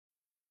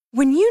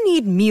When you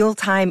need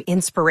mealtime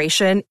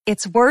inspiration,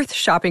 it's worth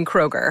shopping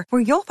Kroger,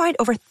 where you'll find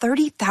over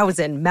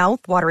 30,000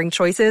 mouth-watering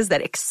choices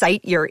that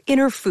excite your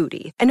inner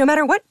foodie. And no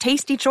matter what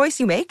tasty choice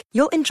you make,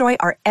 you'll enjoy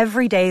our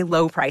everyday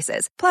low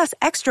prices, plus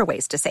extra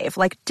ways to save,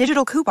 like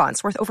digital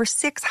coupons worth over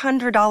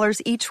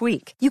 $600 each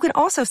week. You can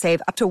also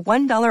save up to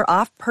 $1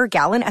 off per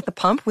gallon at the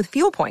pump with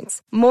fuel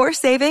points. More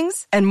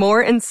savings and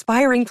more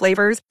inspiring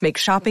flavors make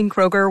shopping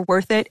Kroger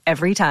worth it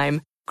every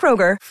time.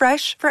 Kroger,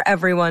 fresh for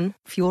everyone.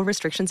 Fuel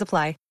restrictions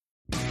apply.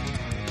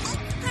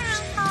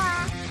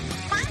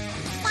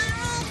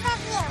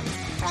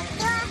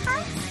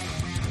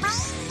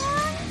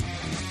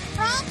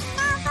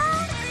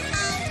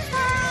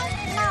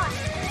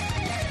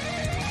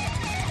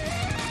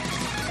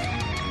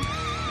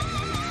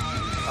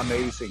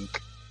 Amazing.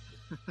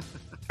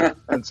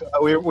 And so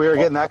we were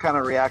getting that kind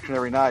of reaction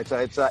every night. So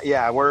it's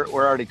we're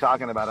already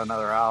talking about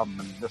another album,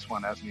 and this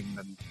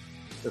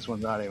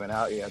one's not even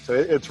out yet. So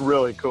it's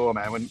really cool,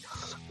 man.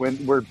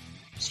 When we're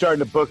starting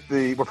to book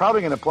we're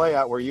probably going to play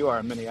out where you are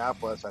in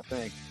Minneapolis, I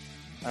think.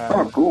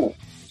 Cool.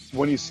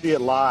 When you see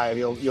it live,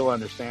 you'll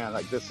understand.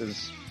 Like,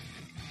 it's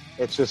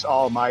just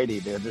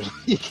almighty, dude.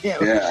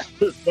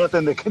 There's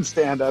nothing that can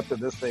stand up to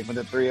this thing when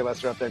the three of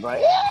us are up there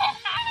going,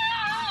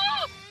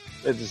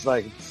 it's just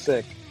like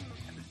sick.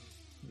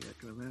 Yeah, I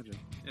can imagine.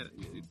 Yeah,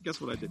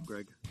 guess what I did,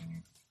 Greg?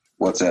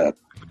 What's that?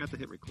 I forgot to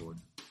hit record.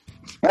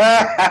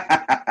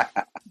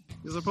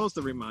 You're supposed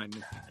to remind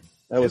me.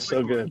 That was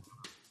so good.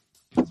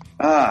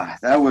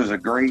 That was a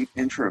great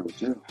intro,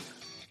 too.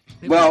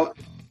 Well,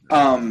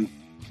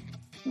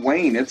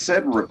 Wayne, it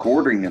said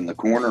recording in the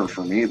corner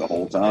for me the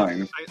whole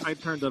time. I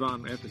turned it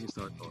on after he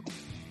started talking.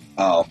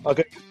 Oh.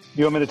 Okay.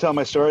 You want me to tell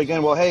my story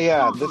again? Well, hey,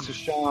 this is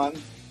Sean.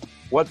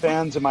 What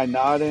bands am I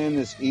not in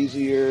is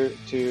easier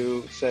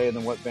to say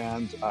than what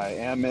bands I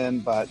am in,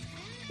 but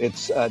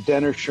it's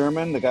Denner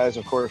Sherman, the guys,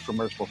 of course, from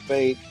Merciful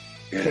Fate,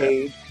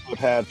 Cage, we've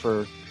had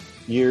for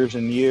years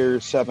and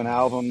years, 7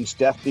 albums,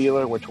 Death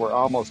Dealer, which we're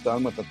almost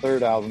done with the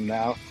 3rd album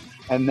now,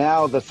 and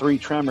now the Three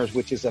Tremors,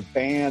 which is a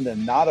band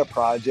and not a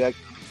project.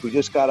 We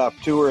just got off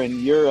tour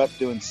in Europe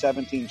doing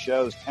 17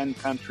 shows, 10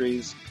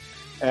 countries,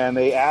 and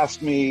they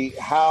asked me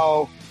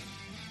how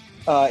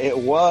it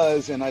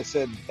was, and I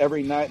said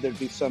every night there'd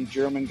be some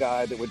German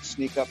guy that would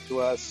sneak up to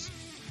us.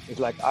 He's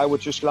like, I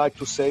would just like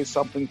to say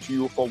something to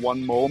you for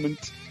one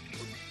moment.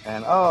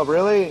 And, oh,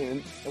 really?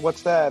 And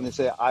what's that? And they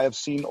say, I have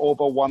seen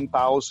over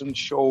 1,000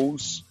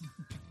 shows,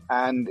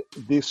 and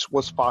this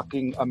was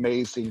fucking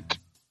amazing.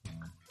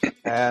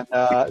 And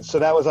so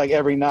that was like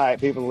every night.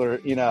 People are,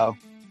 a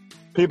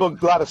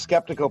lot of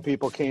skeptical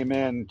people came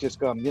in just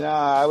going,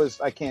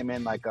 I came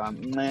in like,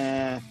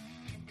 meh,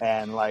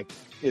 and like,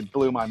 it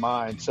blew my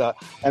mind. So,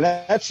 and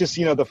that's just,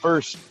 the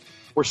first,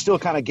 we're still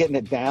kind of getting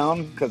it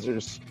down because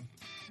there's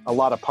a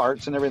lot of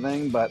parts and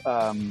everything. But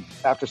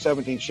after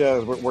 17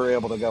 shows, we're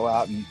able to go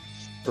out and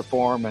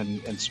perform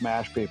and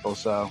smash people.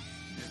 So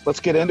let's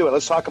get into it.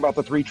 Let's talk about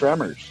the Three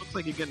Tremors. Looks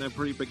like you're getting a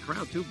pretty big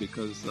crowd too,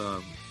 because,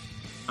 from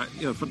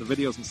the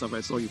videos and stuff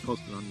I saw you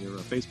posted on your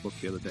Facebook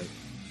the other day.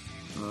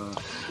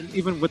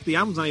 Even with the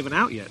album's not even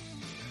out yet.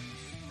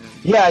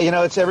 Yeah,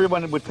 it's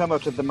everyone would come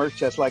up to the merch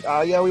chest like,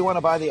 oh, yeah, we want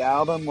to buy the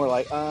album. We're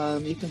like,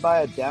 you can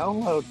buy a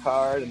download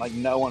card. And, like,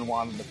 no one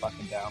wanted the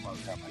fucking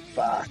download card. I'm like,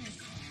 fuck.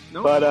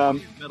 No, but,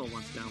 Metal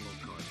wants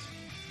download cards.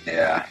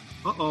 Yeah.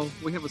 Uh-oh,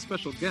 we have a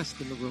special guest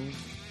in the room.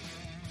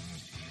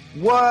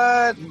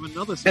 What? We have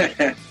another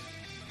special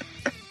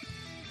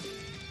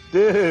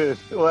Dude,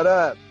 what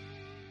up?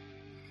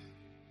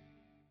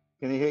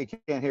 Can you hear?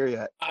 Can't hear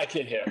yet. I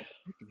can hear.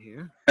 You can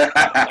hear.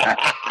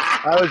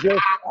 I was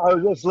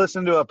just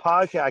listening to a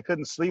podcast. I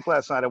couldn't sleep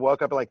last night. I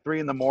woke up at like 3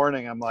 a.m.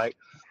 I'm like,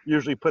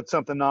 usually put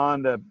something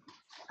on to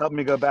help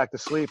me go back to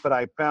sleep. But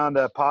I found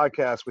a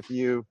podcast with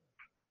you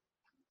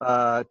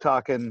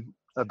talking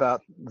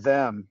about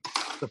them.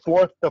 The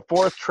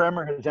fourth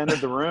tremor has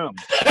entered the room.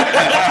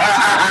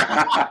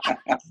 I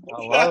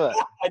love it.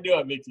 I knew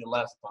I'd make you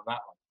laugh on that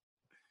one.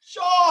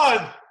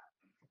 Sean!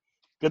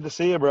 Good to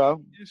see you,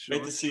 bro. Yeah, sure.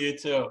 Great to see you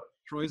too.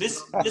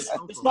 This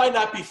might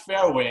not be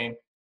fair, Wayne.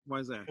 Why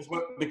is that?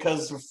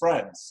 Because we're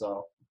friends,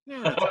 so.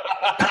 Yeah.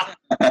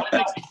 That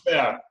makes it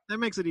fair. That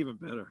makes it even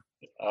better.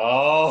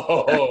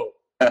 Oh.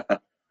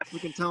 We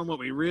can tell them what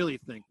we really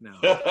think now.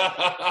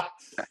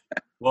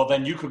 Well,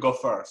 then you could go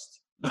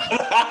first.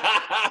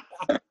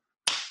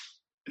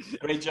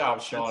 Great job,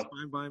 Sean. That's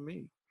fine by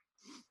me.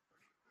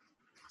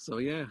 So,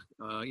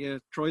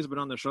 Troy's been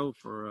on the show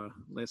for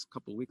last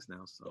couple of weeks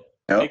now. So.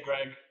 Yep. Hey,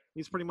 Greg.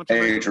 He's pretty much.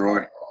 Hey,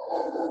 Troy.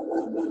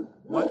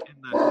 What in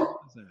the hell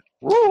is that?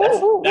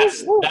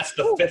 That's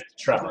the 5th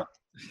tremor.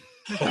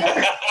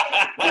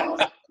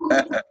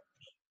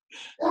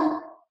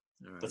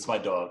 That's my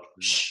dog.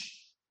 Shh.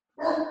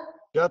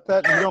 Got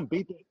that? You don't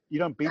beat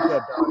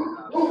that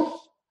dog.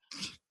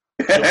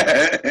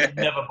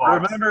 Never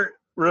barks.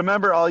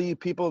 Remember all you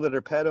people that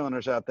are pet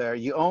owners out there,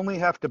 you only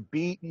have to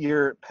beat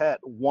your pet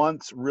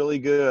once really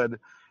good,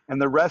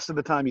 and the rest of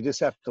the time you just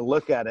have to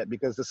look at it,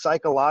 because the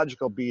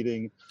psychological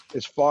beating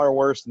is far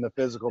worse than the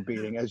physical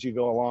beating as you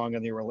go along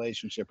in your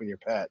relationship with your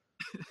pet.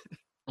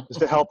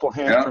 Just a helpful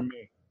hand Yeah. from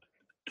me.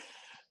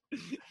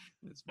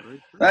 That's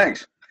very true.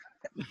 Thanks.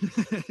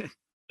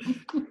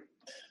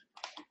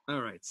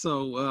 All right.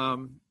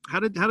 So, how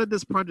did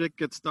this project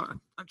get started?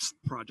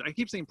 Project. I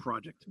keep saying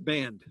project.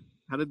 Band.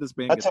 How did this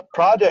band That's get a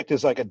project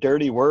is like a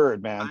dirty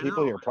word, man. I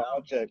People know, hear I know.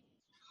 project.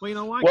 Well, you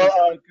know why?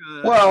 Well,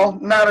 'Cause, Well,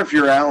 not if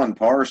you're Alan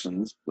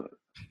Parsons, but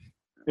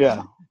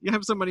Yeah. you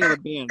have somebody other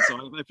band,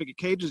 so I figure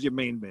Cage is your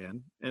main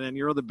band, and then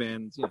your other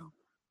bands,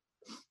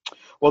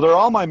 Well, they're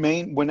all my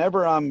main.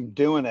 Whenever I'm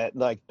doing it,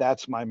 like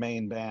that's my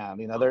main band.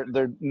 You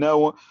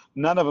know,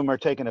 none of them are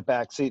taking a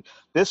back seat.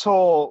 This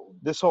whole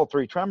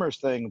Three Tremors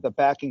thing, the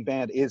backing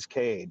band is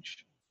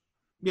Cage.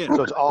 yeah.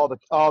 So it's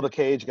all the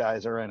Cage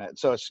guys are in it.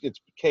 So it's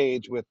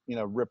Cage with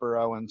Ripper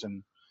Owens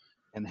and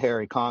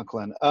Harry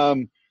Conklin.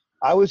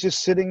 I was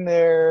just sitting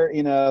there.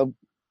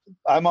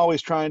 I'm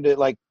always trying to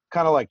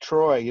kind of like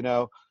Troy.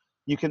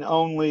 You can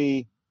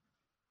only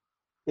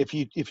if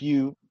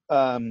you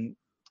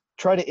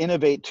try to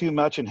innovate too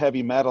much in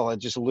heavy metal, it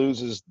just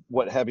loses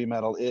what heavy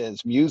metal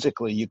is.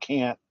 Musically, you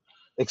can't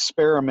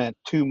experiment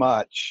too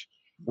much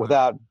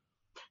without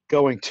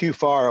going too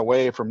far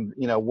away from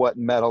what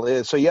metal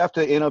is. So you have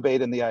to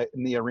innovate in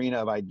the arena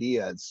of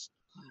ideas.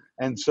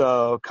 And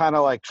so kind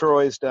of like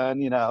Troy's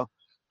done,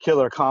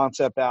 killer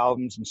concept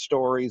albums and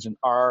stories and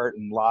art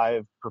and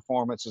live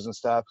performances and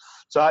stuff.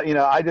 So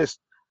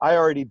I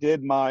already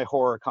did my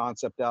horror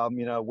concept album,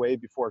 way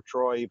before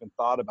Troy even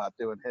thought about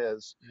doing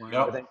his.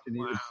 Wow. With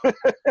Ancient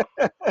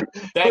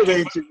Thank With you.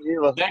 Ancient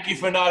Evil. Thank you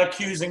for not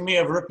accusing me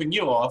of ripping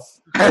you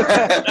off.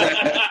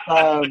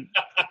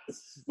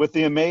 With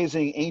the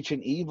amazing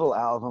Ancient Evil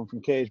album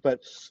from Cage. But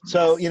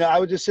so, I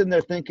was just sitting there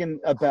thinking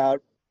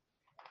about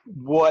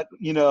what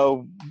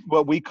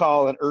we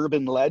call an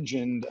urban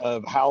legend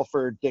of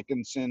Halford,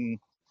 Dickinson,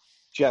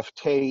 Jeff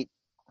Tate.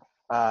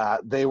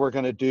 They were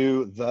going to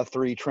do the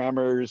Three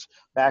Tremors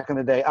back in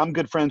the day. I'm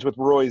good friends with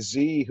Roy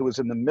Z, who was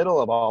in the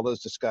middle of all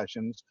those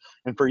discussions.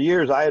 And for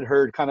years, I had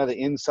heard kind of the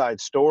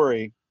inside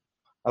story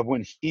of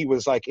when he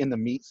was like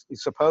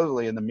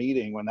supposedly in the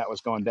meeting when that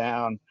was going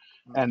down,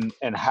 and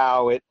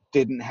how it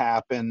didn't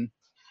happen.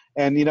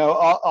 And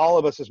all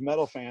of us as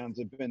metal fans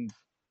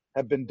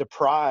have been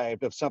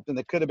deprived of something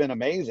that could have been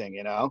amazing.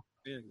 Yeah,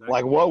 exactly.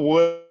 Like what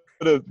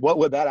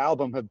would that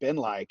album have been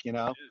like?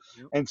 Yeah.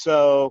 And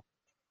so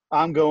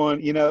I'm going,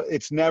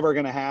 it's never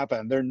going to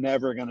happen. They're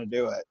never going to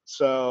do it.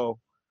 So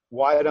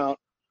why don't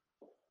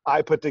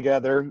I put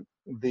together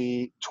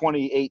the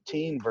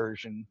 2018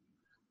 version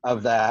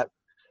of that?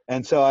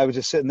 And so I was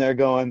just sitting there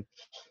going,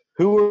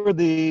 who are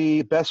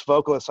the best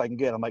vocalists I can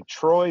get? I'm like,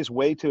 Troy's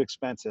way too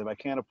expensive. I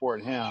can't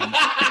afford him. What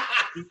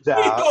are you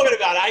talking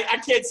about?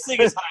 I can't sing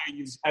as high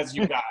as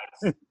you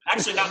guys.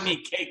 Actually, not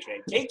me,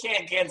 KK.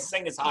 KK can't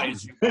sing as high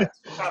as you guys.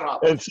 Shut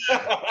up.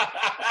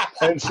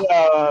 And so,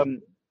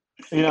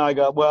 I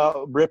go,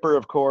 well, Ripper,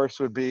 of course,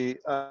 would be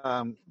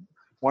one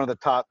of the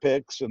top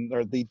picks,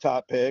 or the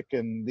top pick,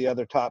 and the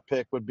other top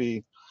pick would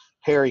be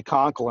Harry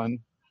Conklin.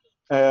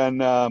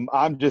 And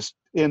I'm just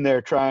in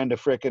there trying to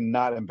frickin'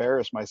 not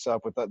embarrass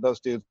myself with that. Those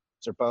dudes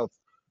are both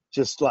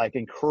just like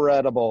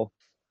incredible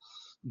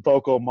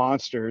vocal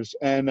monsters.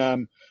 And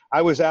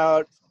I was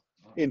out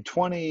in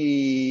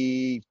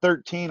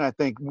 2013, I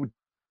think,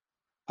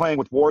 playing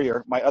with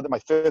Warrior, my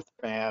fifth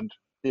band,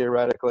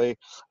 theoretically.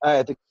 I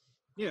had to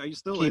Yeah, are you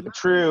still keep it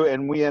true,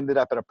 and we ended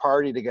up at a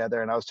party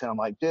together, and I was telling him,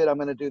 like, dude, I'm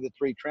going to do the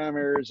Three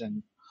Tremors,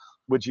 and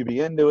would you be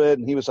into it?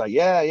 And he was like,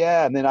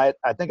 yeah. And then I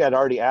think I'd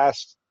already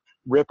asked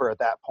Ripper at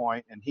that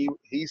point, and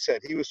he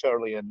said he was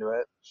totally into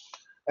it.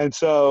 And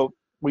so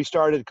we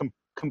started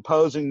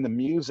composing the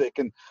music.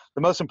 And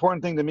the most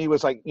important thing to me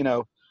was, like,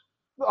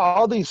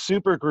 all these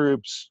super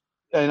groups,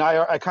 and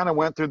I kind of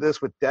went through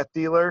this with Death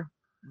Dealer.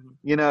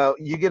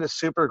 You get a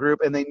super group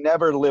and they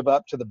never live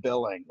up to the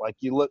billing. Like,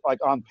 you look like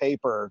on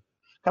paper,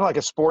 kind of like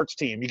a sports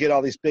team. You get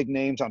all these big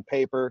names on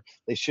paper.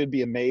 They should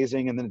be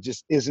amazing, and then it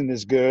just isn't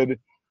as good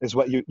as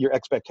what your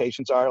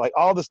expectations are. Like,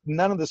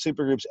 none of the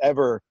super groups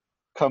ever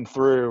come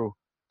through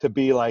to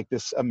be like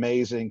this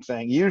amazing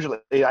thing. Usually,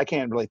 I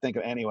can't really think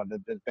of anyone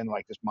that's been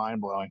like this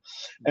mind blowing.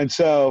 And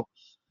so,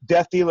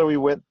 Death Dealer, we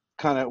went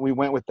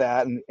with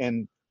that,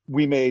 and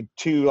we made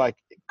two like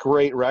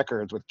great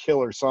records with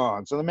killer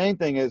songs. So the main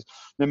thing is,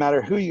 no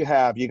matter who you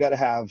have, you got to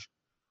have,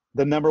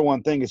 the number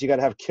one thing is you got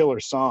to have killer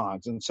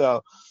songs. And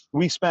so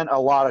we spent a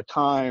lot of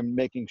time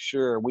making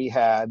sure we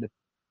had,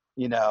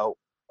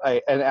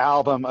 an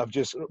album of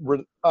just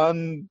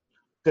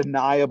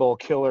undeniable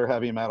killer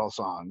heavy metal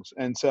songs.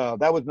 And so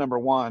that was number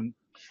one,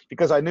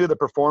 because I knew the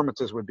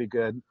performances would be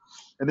good.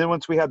 And then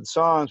once we had the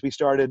songs, we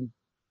started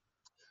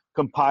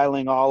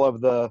compiling all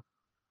of the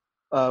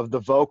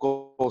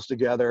vocals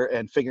together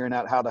and figuring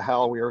out how the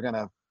hell we were going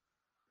to,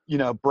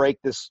 break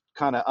this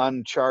kind of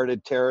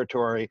uncharted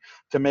territory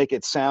to make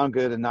it sound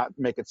good and not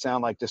make it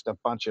sound like just a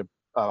bunch of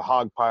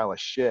hog pile of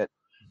shit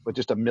with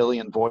just a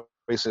million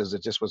voices.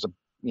 It just was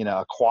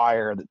a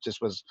choir that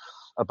just was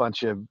a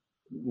bunch of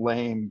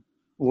lame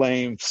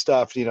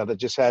stuff, that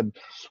just had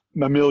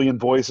a million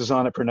voices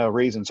on it for no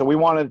reason. So we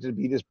wanted it to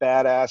be just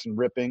badass and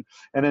ripping.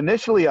 And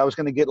initially I was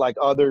going to get like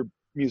other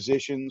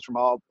musicians from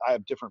I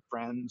have different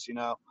friends,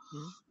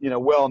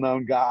 Mhm.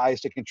 Well-known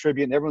guys to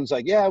contribute. And everyone's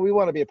like, yeah, we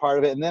want to be a part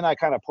of it. And then I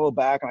kind of pull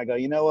back and I go,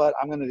 you know what?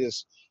 I'm going to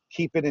just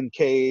keep it in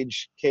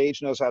Cage.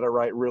 Cage knows how to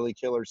write really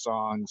killer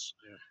songs.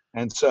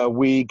 Yeah. And so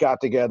we got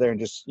together and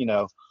just,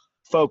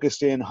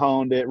 focused in,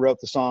 honed it, wrote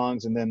the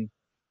songs, and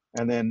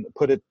then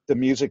put the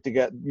music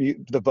together,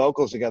 the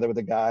vocals together with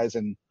the guys.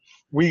 And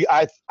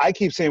I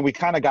keep saying we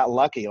kind of got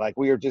lucky. Like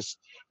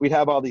we'd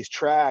have all these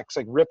tracks.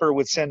 Like Ripper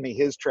would send me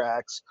his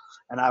tracks,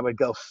 and I would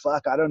go,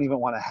 fuck, I don't even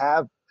want to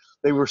have.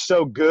 They were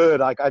so good.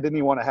 Like I didn't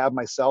even want to have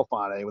myself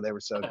on it. They were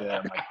so good.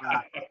 I'm like,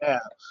 God, yeah.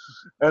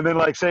 And then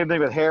like same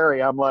thing with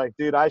Harry. I'm like,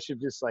 dude, I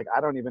should just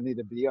I don't even need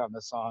to be on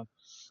this song.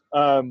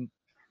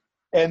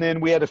 And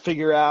then we had to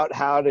figure out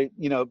how to,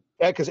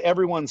 because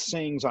everyone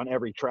sings on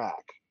every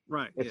track.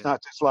 Right. It's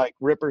not just like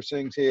Ripper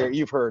sings here.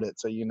 You've heard it,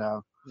 so you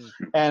know. Yeah.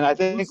 And I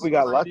think we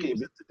got lucky.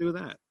 To do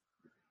that.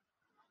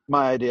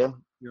 My idea.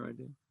 Your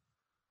idea.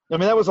 I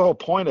mean, that was the whole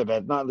point of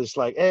it. Not just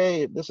like,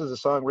 hey, this is a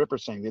song Ripper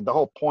sings. The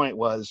whole point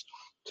was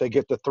to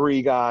get the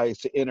three guys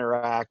to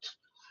interact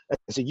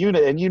as a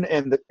unit.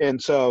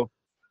 And so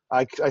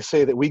I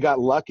say that we got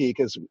lucky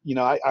because,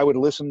 I would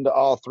listen to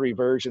all three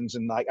versions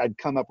and I'd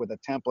come up with a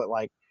template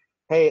like,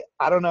 hey,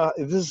 I don't know.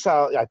 This is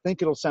how I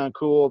think it'll sound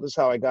cool. This is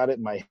how I got it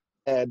in my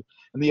head.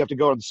 And then you have to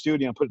go to the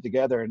studio and put it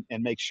together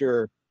and make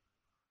sure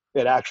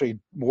it actually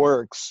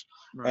works.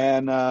 Right.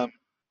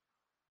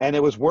 And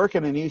it was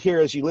working. And you hear,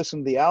 as you listen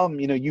to the album,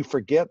 you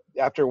forget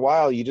after a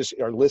while, you just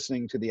are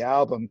listening to the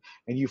album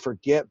and you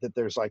forget that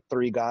there's like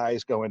three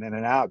guys going in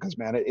and out. Cause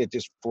man, it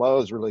just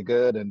flows really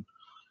good.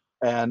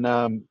 And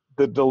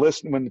the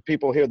listen, when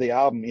people hear the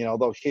album,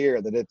 they'll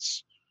hear that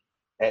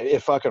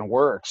it fucking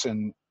works.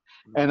 And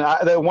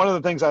one of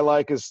the things I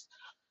like is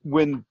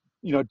when,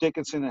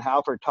 Dickinson and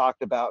Halford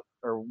talked about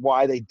or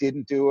why they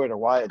didn't do it or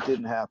why it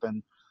didn't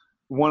happen.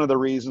 One of the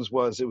reasons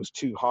was it was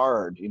too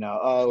hard,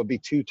 it would be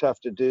too tough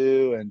to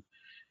do.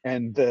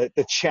 And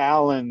the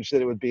challenge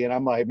that it would be. And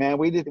I'm like, man,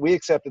 we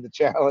accepted the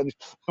challenge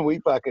and we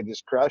fucking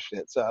just crushed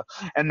it. So,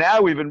 and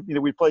now we've been,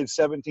 we played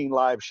 17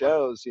 live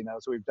shows,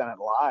 so we've done it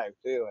live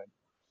too.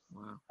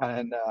 Wow.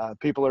 And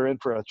people are in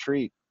for a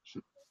treat.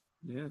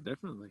 Yeah,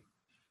 definitely.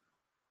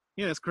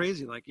 Yeah, it's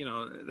crazy. Like,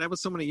 that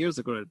was so many years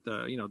ago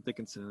that,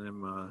 Dickinson and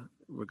them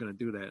were going to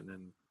do that. And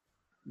then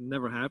it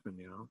never happened,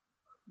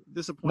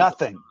 Disappointing.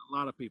 Nothing. A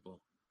lot of people.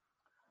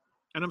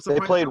 And I'm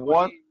surprised they played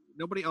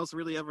nobody else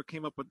really ever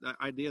came up with the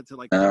idea to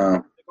take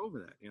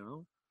over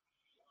that,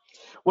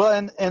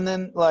 Well, and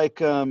then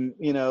like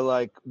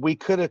we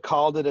could have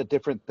called it a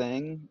different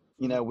thing.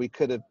 We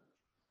could have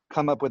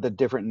come up with a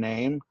different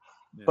name,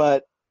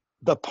 but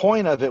the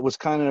point of it was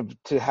kind of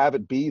to have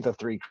it be the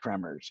Three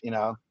Tremors,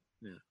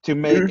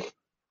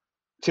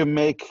 to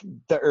make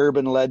the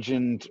urban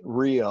legend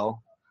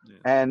real. Yeah.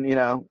 And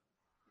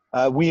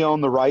we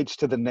own the rights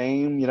to the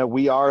name.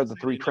 We are the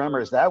Three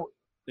Tremors.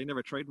 They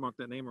never trademarked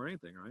that name or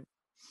anything, right?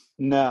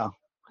 No.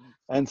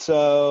 And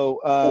so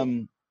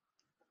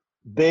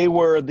they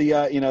were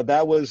the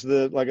that was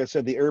the, like I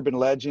said, the urban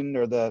legend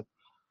or the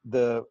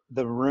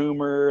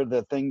rumor,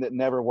 the thing that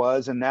never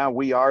was. And now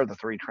we are the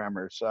Three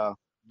Tremors. So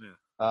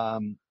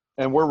and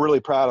we're really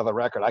proud of the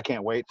record. I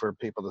can't wait for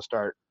people to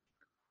start.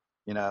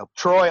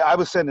 Troy, I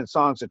was sending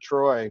songs to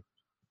Troy,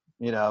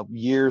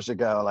 years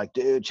ago, like,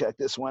 dude, check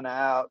this one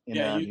out.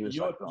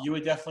 You were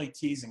definitely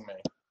teasing me.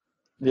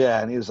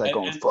 Yeah, and he was like,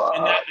 fuck.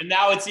 And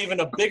now it's even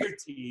a bigger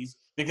tease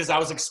because I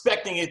was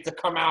expecting it to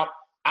come out,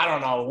 I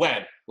don't know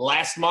when,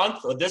 last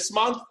month or this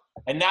month,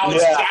 and now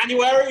it's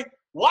January?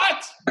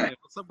 What?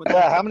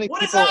 How many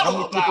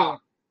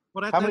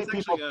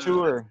people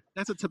tour?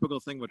 That's a typical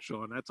thing with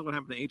Sean. That's what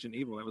happened to Ancient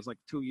Evil. That was like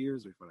 2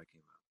 years before that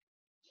came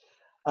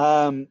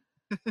out.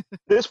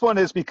 This one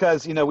is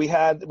because, we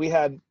had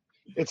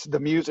it's the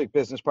music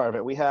business part of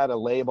it. We had a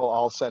label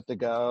all set to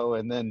go,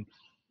 and then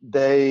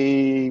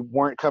they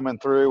weren't coming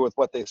through with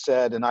what they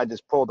said, and I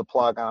just pulled the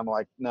plug on them.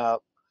 Like, no,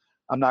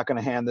 I'm not going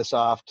to hand this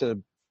off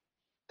to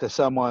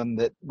someone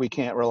that we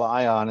can't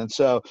rely on. And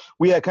so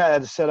we had kind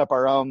of to set up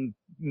our own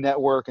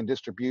network and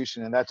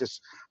distribution, and that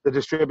just, the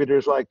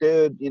distributors like,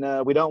 dude,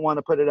 we don't want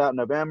to put it out in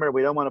November,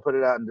 we don't want to put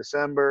it out in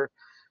December,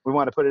 we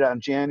want to put it out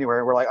in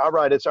January. We're like, all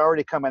right, it's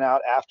already coming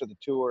out after the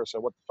tour, so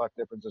what the fuck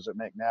difference does it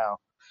make now?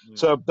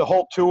 So the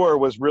whole tour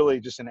was really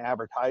just an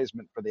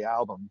advertisement for the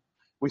album.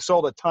 We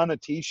sold a ton of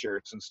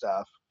T-shirts and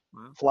stuff.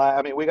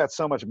 Wow. We got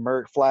so much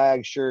merch,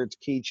 flags, shirts,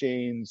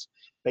 keychains,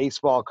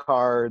 baseball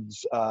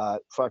cards,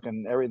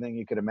 fucking everything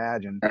you could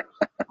imagine,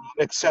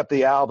 except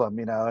the album,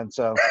 And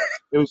so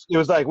it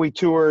was like we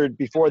toured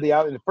before the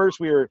album. At first,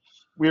 we were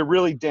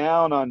really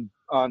down on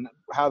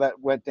how that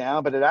went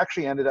down, but it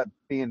actually ended up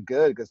being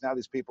good because now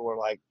these people were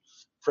like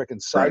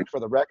freaking psyched for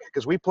the record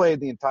because we played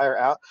the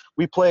entire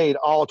we played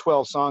all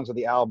 12 songs of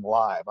the album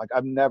live. Like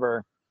I've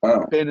never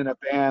been in a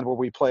band where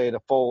we played a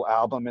full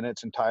album in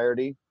its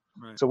entirety.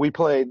 Right. So we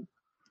played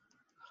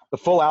the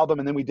full album,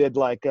 and then we did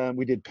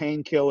we did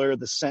Painkiller,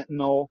 The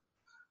Sentinel,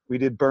 we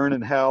did Burn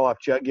in Hell off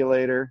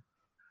Jugulator,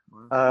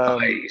 Wow.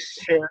 Nice.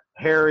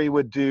 Harry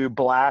would do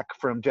Black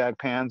from Jag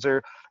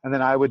Panzer, and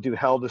then I would do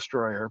Hell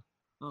Destroyer.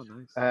 Oh,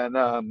 nice.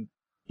 And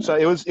so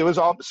it was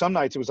all, some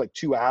nights it was like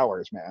 2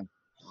 hours, man.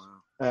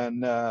 Wow.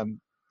 And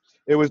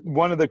it was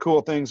one of the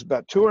cool things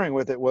about touring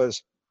with it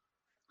was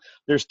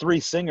there's 3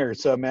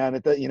 singers, so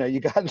man, you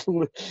got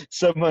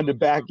someone to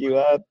back you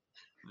up.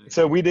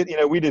 So we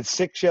did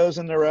 6 shows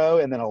in a row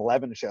and then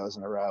 11 shows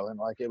in a row, and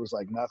like it was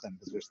like nothing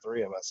because there's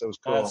 3 of us. It was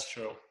cool. That's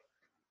true.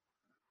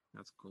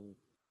 That's cool.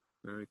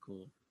 Very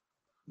cool.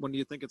 When do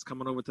you think it's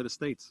coming over to the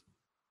States?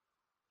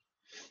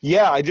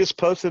 Yeah, I just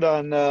posted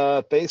on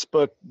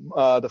Facebook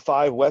the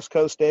 5 West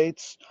Coast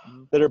dates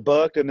that are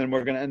booked, and then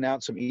we're going to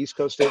announce some East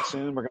Coast dates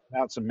soon. We're going to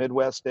announce some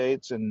Midwest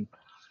dates and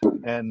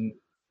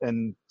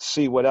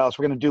see what else.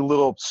 We're going to do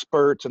little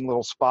spurts and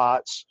little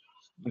spots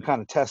and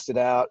kind of test it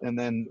out, and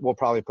then we'll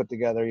probably put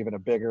together even a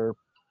bigger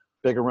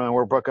run.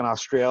 We're booking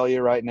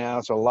Australia right now,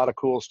 so a lot of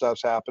cool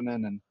stuff's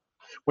happening. And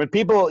when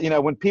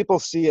people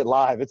see it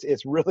live,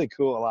 it's really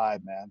cool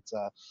live, man.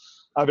 So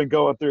I've been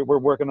going through. We're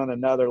working on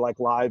another like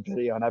live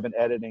video, and I've been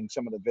editing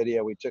some of the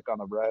video we took on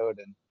the road,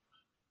 and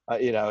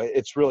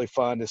it's really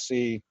fun to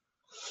see.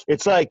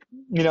 It's like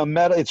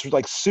metal. It's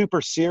like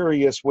super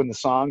serious when the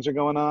songs are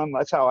going on.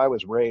 That's how I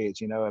was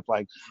raised. If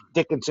like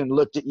Dickinson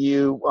looked at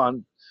you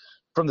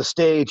from the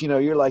stage,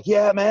 you're like,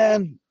 yeah,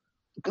 man,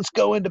 let's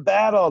go into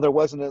battle. There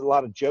wasn't a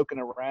lot of joking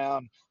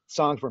around.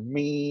 Songs were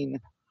mean.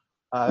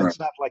 It's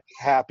not like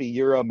happy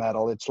Euro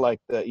metal. It's like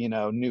the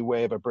new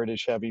wave of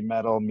British heavy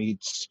metal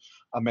meets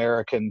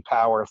American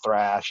power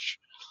thrash.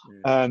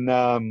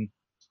 And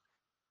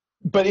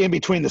but in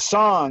between the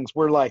songs,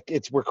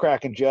 we're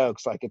cracking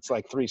jokes. Like it's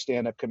like 3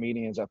 stand-up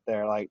comedians up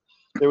there. Like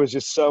there was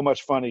just so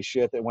much funny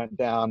shit that went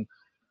down.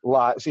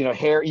 Lots,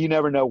 Harry. You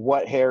never know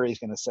what Harry's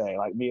gonna say.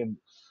 Like me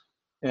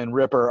and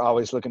Ripper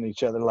always looking at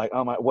each other like,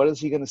 oh my, what is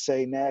he gonna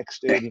say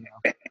next, dude?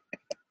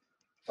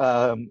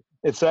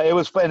 It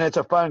was fun. It's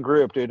a fun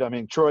group, dude. I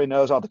mean, Troy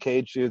knows all the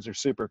Cage dudes are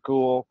super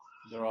cool.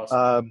 They're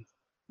awesome.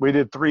 We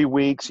did 3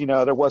 weeks.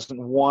 There wasn't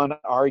one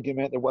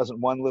argument. There wasn't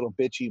one little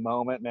bitchy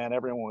moment, man.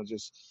 Everyone was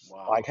just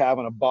like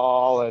having a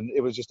ball, and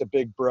it was just a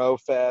big bro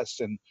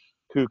fest, and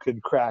who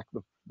could crack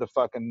the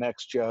fucking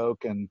next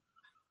joke. And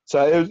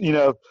so it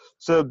was,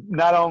 so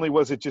not only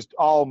was it just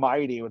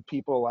almighty with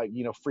people like,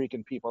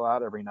 freaking people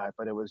out every night,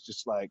 but it was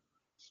just like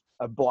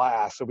a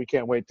blast. So we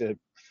can't wait to,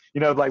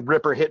 like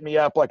Ripper hit me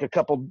up like a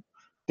couple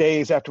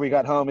days after we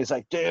got home. He's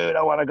like, dude,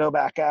 I want to go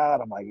back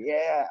out. I'm like,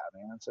 yeah,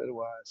 man. So do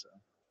I. So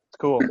it's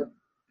cool.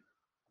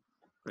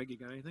 Greg, you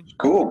got anything?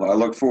 Cool. I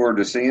look forward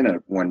to seeing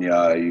it when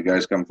you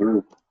guys come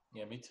through.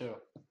 Yeah, me too.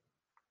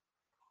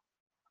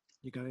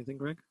 You got anything,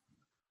 Greg?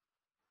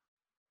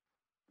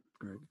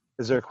 Greg?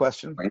 Is there a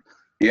question?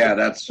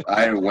 Yeah,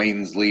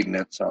 Wayne's leading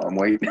it, so I'm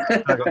waiting.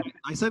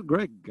 I said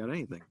Greg, got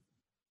anything?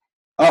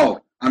 Oh,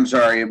 I'm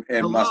sorry.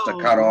 It must have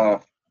cut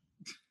off.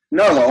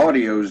 No, the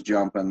audio's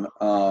jumping.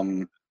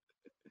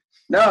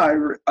 No,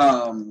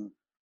 I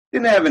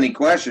didn't have any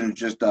questions,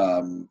 just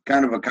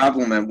kind of a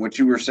compliment what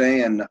you were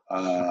saying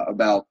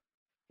about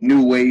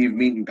new wave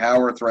meeting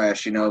power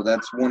thrash.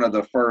 That's one of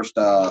the first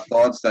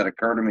thoughts that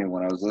occurred to me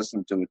when I was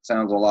listening to it.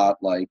 Sounds a lot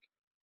like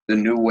the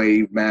new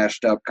wave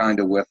mashed up kind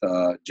of with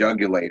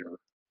Jugulator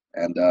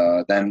and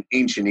then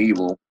Ancient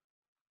Evil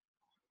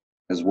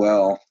as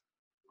well.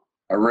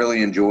 I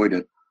really enjoyed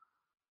it.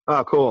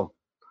 Oh, cool.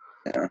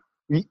 Yeah.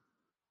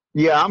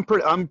 Yeah, I'm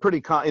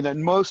pretty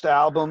most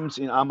albums,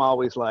 I'm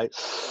always like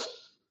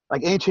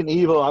Ancient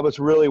Evil I was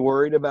really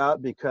worried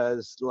about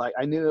because like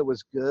I knew it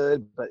was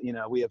good, but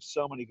we have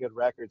so many good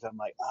records. I'm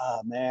like,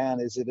 oh man,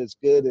 is it as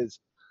good as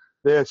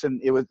this?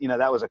 And it was,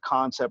 that was a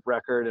concept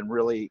record and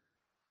really,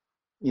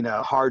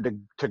 hard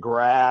to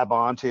grab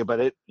onto, but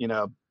it,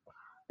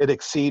 it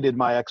exceeded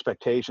my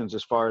expectations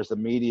as far as the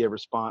media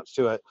response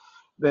to it.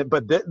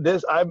 But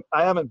this, I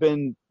haven't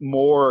been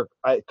more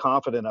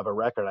confident of a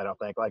record. I don't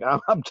think. Like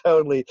I'm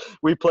totally.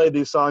 We played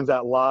these songs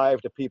out live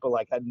to people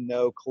like had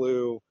no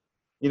clue.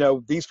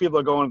 These people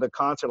are going to the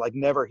concert like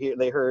never hear.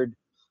 They heard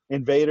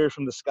 "Invaders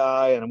from the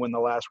Sky" and "When the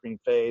Last Screen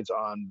Fades"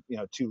 on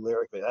 2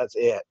 lyrics. That's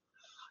it.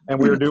 And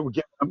we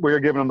were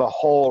giving them the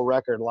whole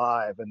record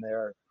live, and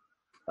they're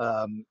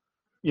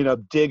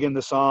digging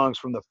the songs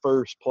from the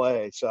first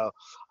play. So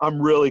I'm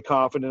really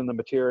confident in the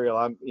material.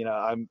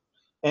 I'm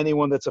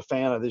anyone that's a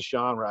fan of this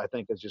genre, I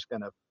think is just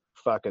going to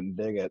fucking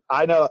dig it.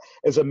 I know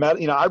as a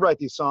metal, I write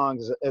these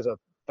songs as a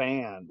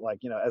fan, like,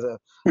 as a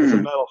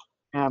metal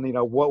fan,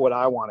 what would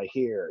I want to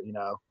hear,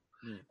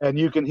 and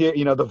you can hear,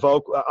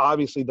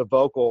 obviously the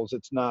vocals,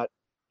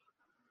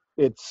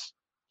 it's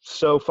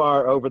so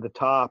far over the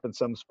top in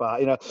some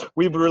spot.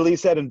 We've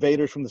released that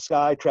Invaders from the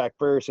Sky track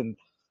first, and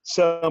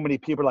so many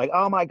people are like,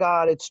 oh my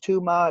God, it's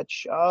too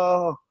much.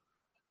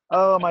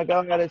 Oh my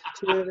God, there's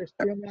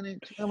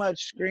too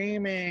much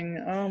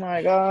screaming. Oh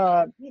my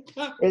God,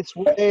 it's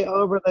way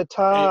over the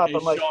top. Hey,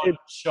 I'm like,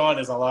 Sean,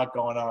 there's a lot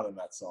going on in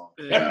that song.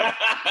 Yeah.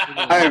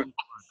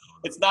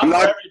 It's not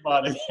for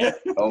everybody.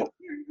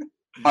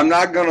 I'm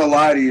not going to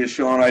lie to you,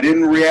 Sean. I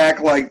didn't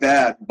react like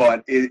that,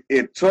 but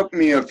it took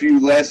me a few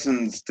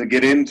lessons to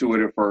get into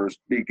it at first.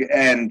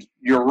 And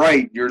you're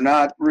right. You're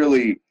not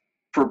really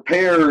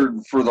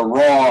prepared for the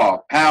raw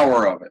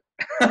power of it.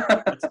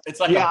 It's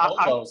like Yeah,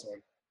 a bulldozer.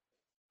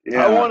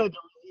 I wanted to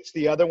release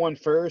the other one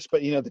first,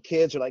 but the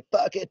kids are like,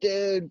 "Fuck it,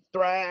 dude,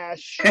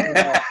 thrash." I'm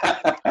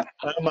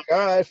like,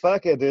 "All right,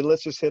 fuck it, dude.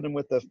 Let's just hit him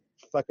with the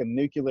fucking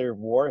nuclear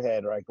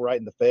warhead, like right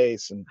in the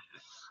face." And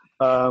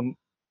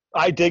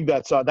I dig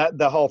that song. That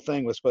the whole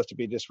thing was supposed to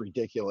be just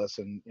ridiculous,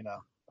 and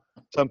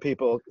some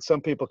people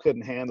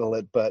couldn't handle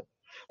it, but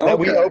that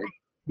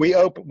we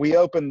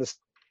opened the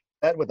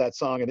set with that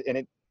song,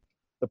 and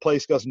the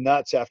place goes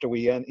nuts after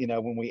we end.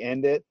 When we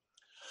end it.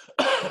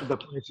 The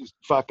place is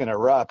fucking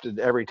erupted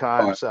every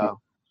time. So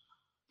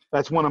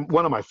that's one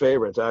of my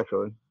favorites,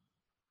 actually.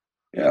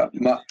 Yeah,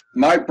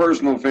 my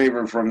personal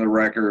favorite from the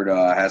record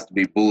has to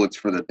be "Bullets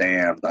for the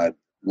Damned." I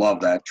love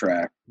that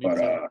track,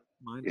 but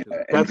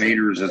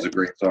 "Invaders" is a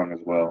great song as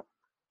well.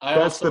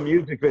 That's the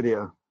music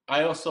video.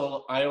 I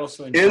also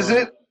enjoy. Is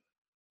it?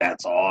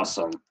 That's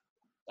awesome.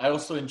 I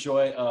also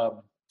enjoy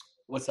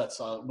what's that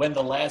song? "When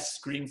the Last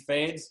Scream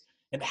Fades."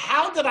 And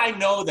how did I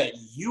know that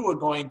you were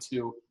going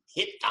to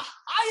hit the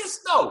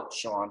highest note,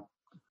 Sean?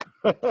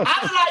 How did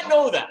I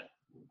know that?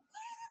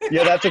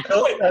 Yeah, that's a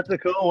cool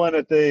one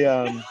at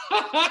the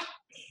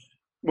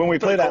when we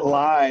play that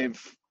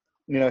live.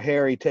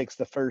 Harry takes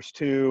the first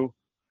two,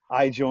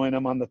 I join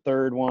him on the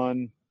third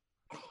one,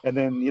 and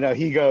then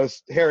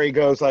Harry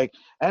goes like,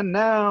 "And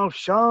now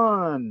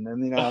Sean,"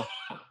 and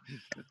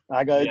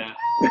I go, yeah.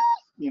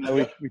 we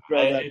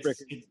throw that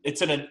frickin'.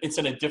 It's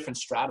in a different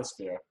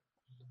stratosphere.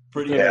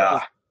 Pretty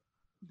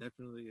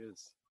Definitely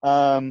is.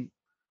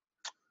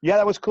 Yeah,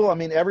 that was cool. I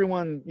mean,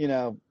 everyone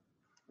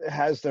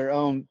has their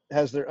own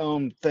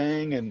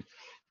thing, and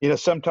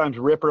sometimes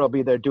Ripper will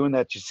be there doing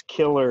that just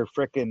killer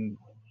frickin'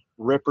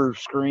 Ripper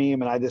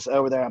scream, and I just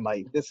over there I'm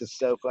like, this is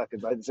so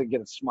fucking. I just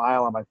get a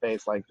smile on my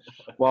face like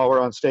while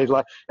we're on stage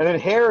live. And then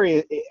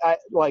Harry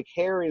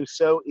was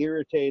so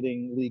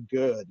irritatingly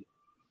good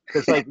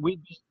because like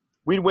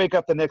we'd wake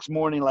up the next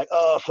morning like,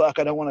 oh fuck,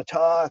 I don't want to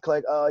talk,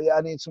 like, oh yeah,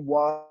 I need some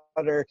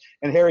water,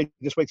 and Harry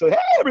just wakes up, hey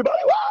everybody,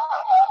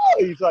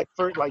 whoa! He's like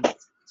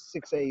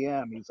 6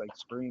 a.m. He's like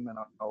screaming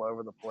all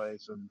over the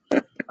place, and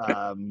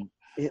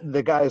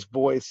the guy's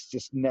voice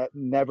just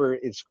never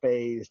is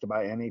phased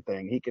by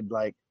anything. He could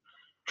like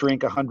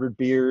drink 100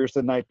 beers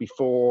the night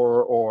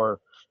before or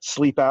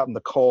sleep out in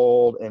the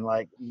cold, and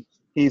like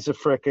he's a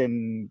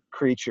frickin'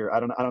 creature. I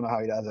don't know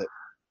how he does it.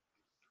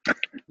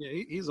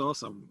 Yeah, he's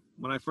awesome.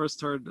 When I first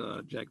heard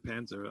Jack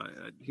Panzer,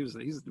 he's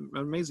an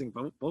amazing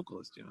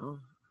vocalist.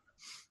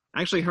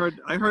 I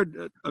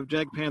heard of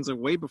Jack Panzer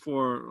way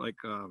before like.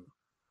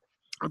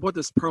 I bought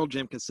this Pearl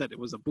Jam cassette. It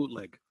was a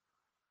bootleg.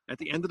 At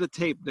the end of the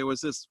tape, there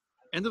was this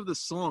end of the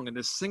song, and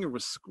this singer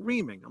was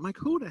screaming. I'm like,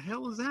 who the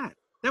hell is that?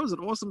 That was an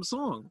awesome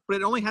song, but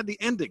it only had the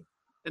ending.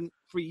 And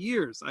for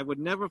years, I would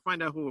never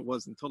find out who it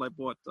was until I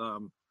bought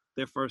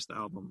their first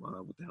album.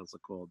 What the hell is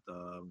it called?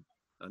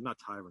 Not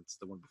Tyrants,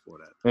 the one before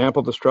that.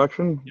 Ample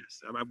Destruction?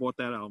 Yes, I bought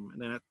that album,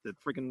 and then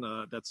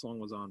that song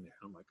was on there.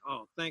 I'm like,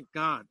 oh, thank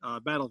God.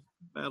 Battle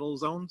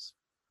Zones?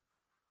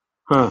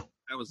 Huh.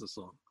 That was the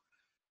song.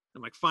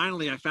 I'm like,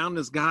 finally, I found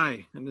this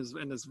guy and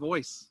his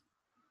voice.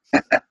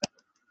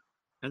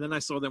 And then I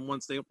saw them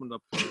once they opened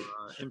up for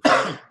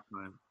Infinite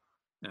time,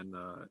 and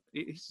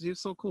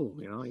he's so cool.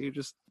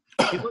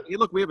 He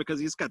looked weird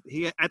because at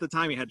the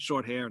time he had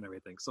short hair and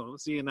everything. So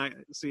seeing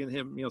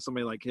him,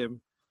 somebody like him,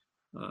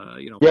 a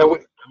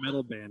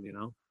metal band,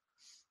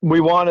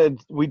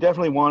 we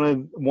definitely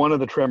wanted one of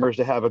the Tremors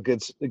to have a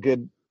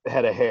good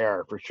head of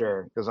hair for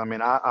sure. Because I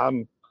mean,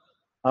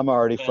 I'm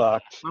already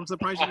fucked. I'm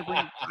surprised you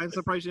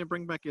didn't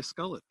bring back your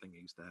skullet thing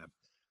you used to have.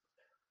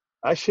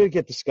 I should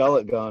get the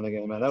skullet going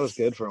again, man. That was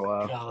good for a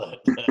while.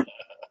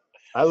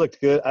 I looked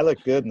good. I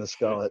looked good in the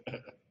skullet.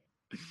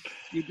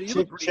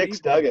 Chicks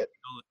dug it.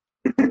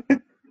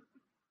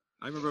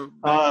 I remember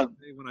back in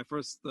the day when I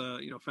first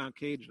found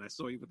Cage and I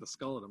saw you with the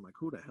skullet. I'm like,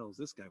 who the hell is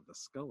this guy with the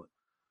skullet?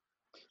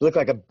 You look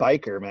like a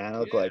biker, man. I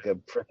look like a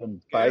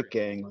freaking bike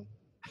gang.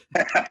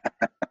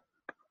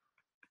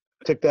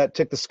 Took the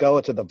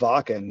skullet to the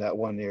Vakken that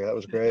one year. That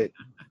was great.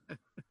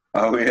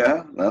 Oh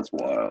yeah, that's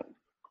wild.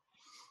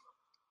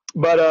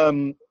 But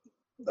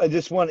I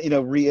just want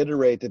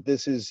reiterate that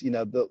this is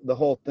the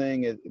whole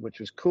thing, which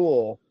was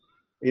cool.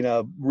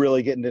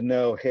 Really getting to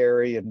know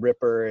Harry and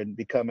Ripper and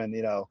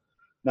becoming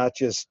not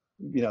just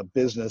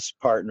business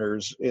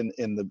partners in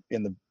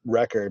the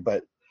record,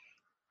 but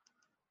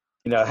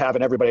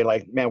having everybody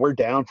like, man, we're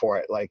down for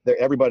it. Like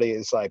everybody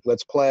is like,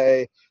 let's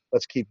play,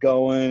 let's keep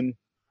going.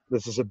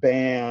 This is a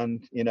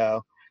band,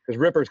 because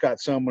Ripper's got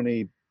so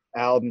many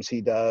albums he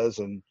does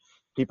and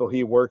people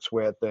he works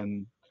with,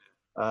 and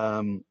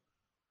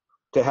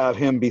to have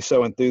him be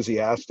so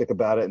enthusiastic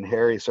about it and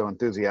Harry so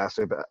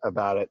enthusiastic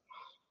about it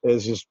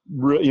is just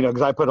really,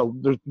 because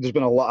there's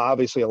been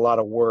obviously a lot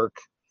of work,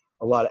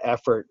 a lot of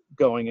effort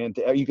going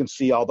into. You can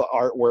see all the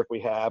artwork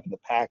we have, and the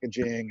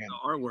packaging, and the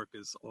artwork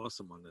is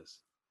awesome on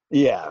this.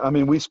 Yeah, I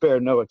mean, we spare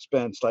no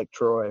expense like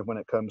Troy when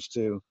it comes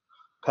to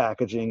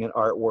packaging and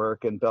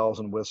artwork and bells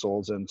and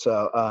whistles. And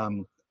so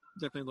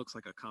Definitely looks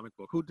like a comic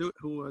book. Who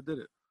did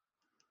it?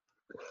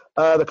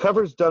 the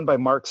cover's done by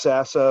Mark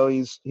Sasso.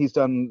 He's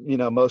done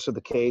most of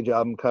the Cage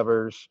album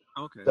covers.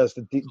 Okay.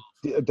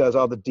 Does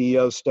all the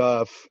Dio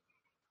stuff,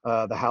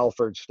 the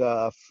Halford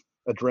stuff,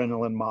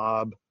 Adrenaline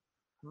Mob.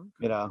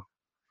 Okay. I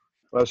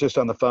was just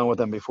on the phone with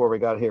him before we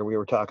got here. We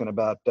were talking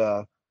about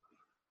the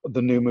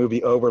new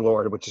movie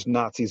Overlord, which is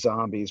Nazi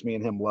zombies. Me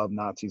and him love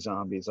Nazi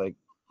zombies. Like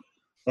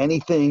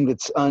anything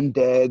that's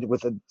undead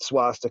with a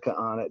swastika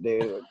on it,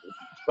 dude. It's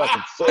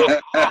fucking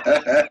sick.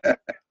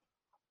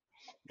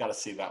 Got to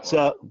see that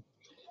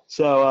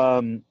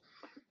one.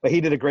 But he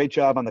did a great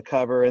job on the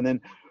cover. And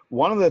then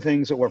one of the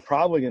things that we're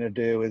probably going to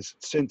do is,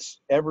 since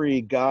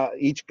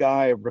each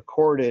guy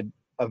recorded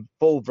a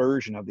full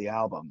version of the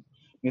album.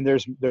 I mean,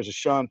 there's a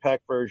Sean Peck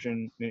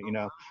version,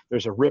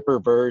 there's a Ripper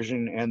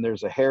version, and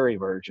there's a Harry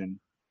version.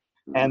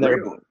 And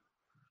Really?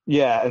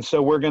 and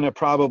so we're going to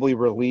probably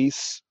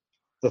release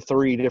the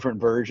 3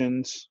 different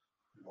versions.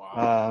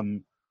 Wow.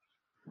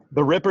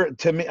 The Ripper,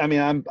 to me, I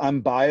mean, I'm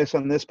biased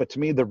on this, but to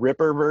me, the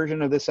Ripper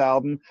version of this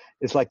album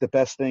is like the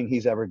best thing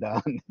he's ever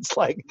done. It's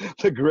like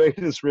the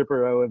greatest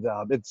Ripper Owens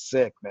album. It's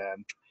sick,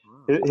 man.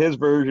 His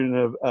version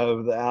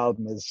of the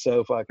album is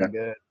so fucking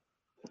good.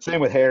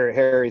 Same with Harry.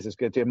 Harry's is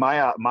good too.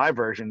 My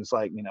version is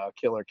like a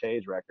Killer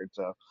Cage record.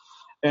 So,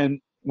 and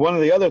one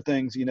of the other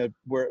things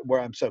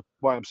why I'm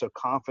so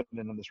confident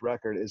in this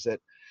record is that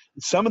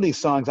some of these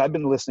songs I've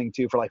been listening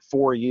to for like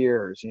 4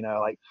 years.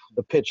 Like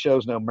the Pit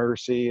Shows No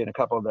Mercy and a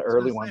couple of the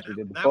early ones we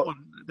did.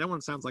 That one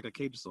sounds like a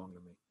Cage song to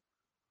me.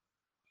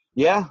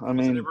 Yeah, I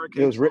mean,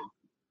 it was written.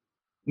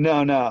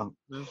 No.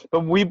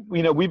 But we've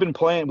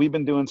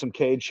been doing some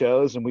Cage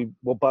shows, and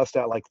we'll bust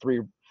out like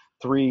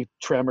three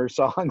Tremors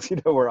songs,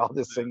 where I'll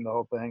just sing the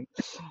whole thing.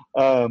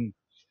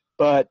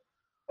 But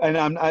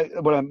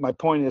my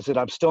point is that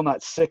I'm still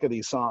not sick of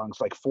these songs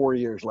like 4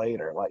 years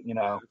later. Like,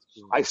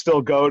 I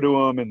still go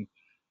to them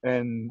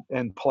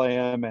and play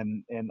them,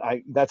 and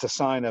that's a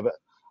sign of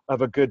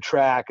a good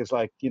track, is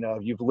like,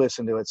 you've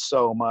listened to it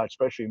so much,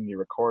 especially when you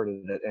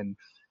recorded it,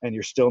 and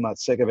you're still not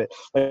sick of it.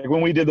 Like when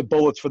we did the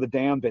Bullets for the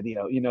Damn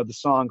video, the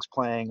song's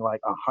playing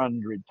like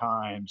 100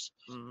 times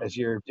as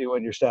you're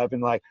doing your stuff,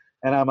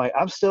 and I'm like,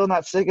 I'm still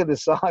not sick of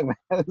this song,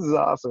 man. This is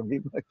awesome.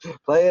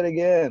 Play it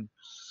again.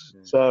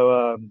 Yeah.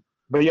 So,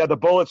 but yeah, the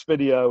Bullets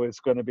video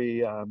is going to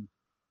be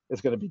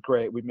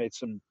great. We've made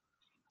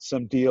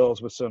some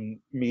deals with some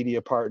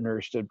media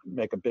partners to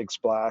make a big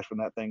splash when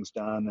that thing's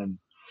done, and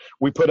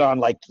we put on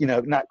like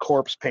not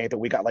corpse paint, but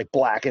we got like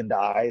blackened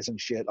eyes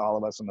and shit, all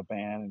of us in the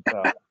band, and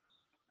so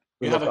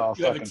you have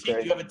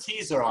a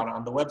teaser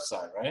on the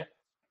website, right?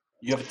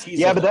 You have a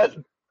teaser. Yeah, but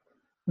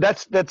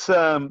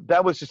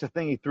that was just a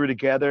thing he threw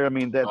together. I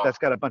mean, that's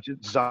got a bunch of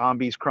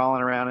zombies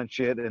crawling around and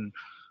shit, and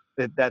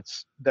that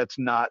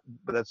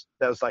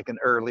was like an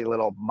early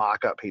little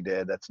mock-up he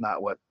did. That's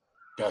not what.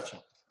 Gotcha.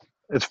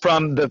 It's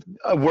from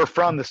we're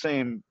from the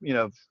same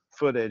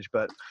footage,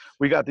 but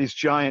we got these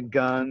giant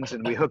guns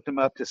and we hooked them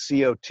up to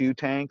CO2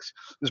 tanks.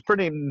 It was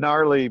pretty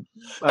gnarly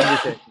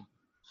undertaking.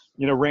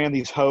 Ran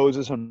these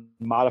hoses and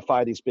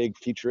modified these big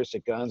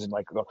futuristic guns and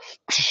like go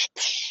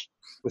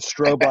with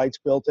strobe lights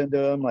built into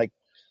them, like.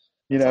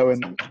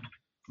 And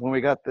when we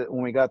got the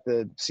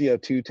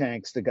CO2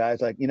 tanks, the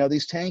guy's like,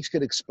 these tanks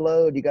could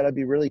explode. You got to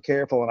be really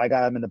careful. And I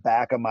got them in the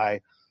back of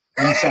my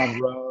Nissan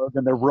Rogue,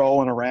 and they're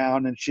rolling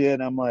around and shit.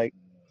 And I'm like,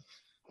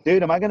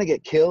 dude, am I going to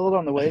get killed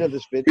on the way to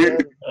this video?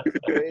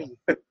 Crazy.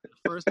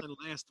 First and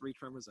last 3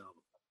 Tremors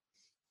album.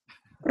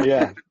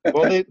 Yeah.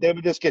 Well, they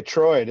would just get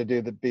Troy to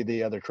be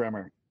the other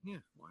Tremor. Yeah.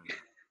 Why not?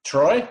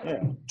 Troy?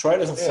 Yeah. Troy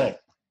doesn't sing.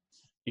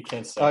 He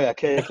can't sing. Oh yeah,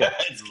 KK.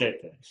 It's KK.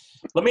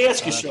 Let me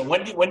ask you, Sean.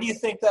 When do you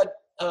think that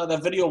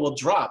video will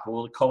drop?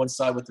 Will it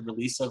coincide with the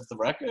release of the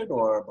record,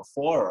 or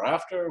before or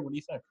after? What do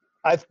you think?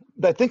 I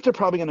think they're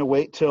probably going to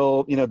wait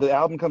till the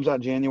album comes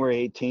out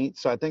January 18th.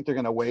 So I think they're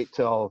going to wait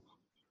till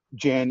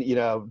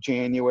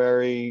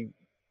January,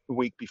 the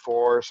week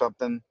before or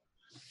something.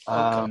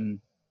 Okay.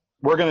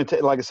 We're going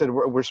to like I said,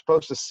 we're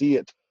supposed to see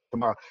it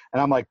tomorrow,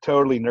 and I'm like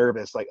totally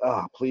nervous. Like,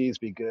 oh, please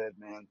be good,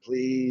 man,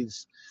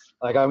 please.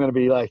 Like I'm going to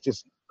be like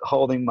just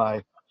holding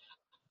my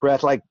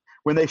breath. Like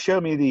when they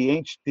showed me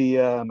the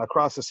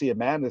Across the Sea of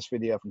Madness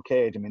video from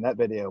Cage, I mean, that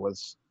video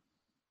was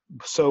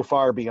so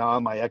far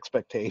beyond my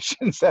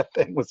expectations. That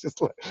thing was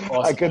just like,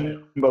 awesome. I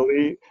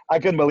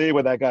couldn't believe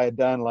what that guy had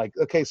done. Like,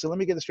 okay, so let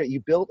me get this straight.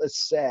 You built a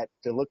set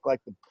to look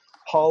like the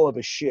hull of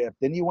a ship.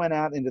 Then you went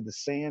out into the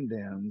sand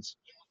dunes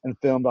and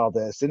filmed all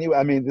this. Then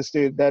this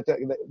dude, that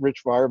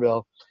Rich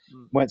Varville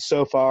went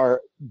so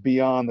far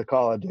beyond the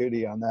Call of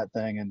Duty on that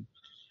thing.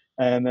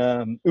 And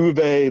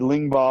Uwe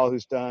Lingball,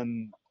 who's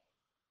done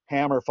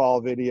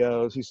Hammerfall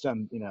videos, he's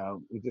done,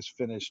 he just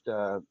finished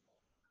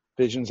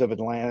Visions of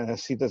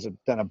Atlantis. He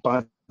done a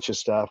bunch of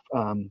stuff.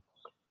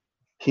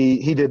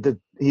 He did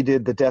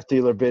the Death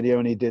Dealer video,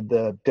 and he did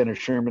the Dennis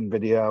Sherman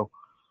video.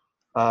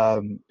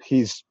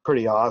 He's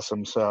pretty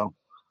awesome, so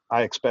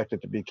I expect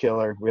it to be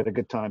killer. We had a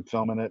good time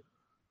filming it.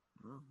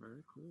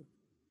 very cool.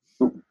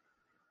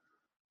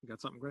 You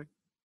got something, Greg?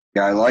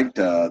 Yeah, I liked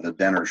the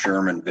Denner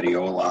Sherman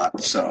video a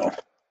lot, so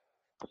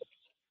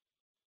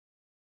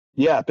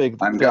Yeah,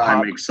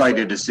 I'm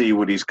excited to see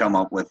what he's come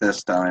up with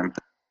this time,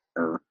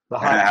 or the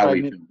hot how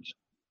he pregnant, feels.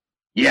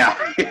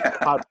 Yeah,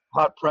 yeah,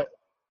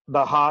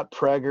 the hot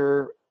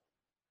pregger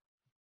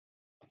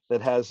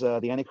that has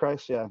the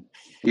Antichrist. Yeah,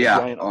 yeah.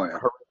 giant Oh yeah.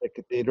 horrific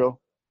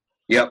cathedral.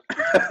 Yep.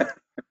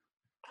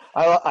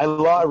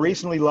 I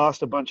recently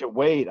lost a bunch of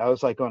weight. I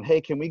was like going,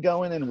 hey, can we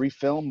go in and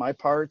refilm my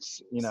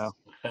parts? You know,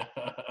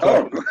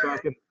 Oh.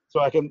 so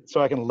I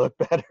can look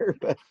better.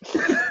 But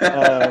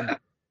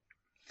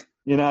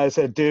you know, I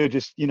said, dude,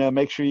 just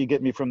make sure you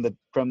get me from the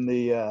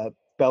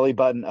belly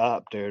button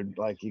up, dude.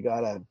 Like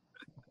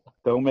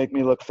don't make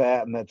me look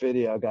fat in that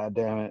video. God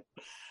damn it.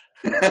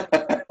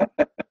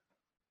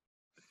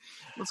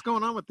 What's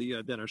going on with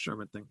the Denner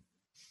Sherman thing?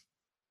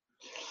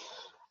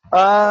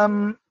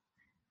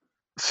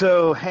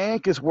 So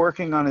Hank is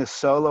working on his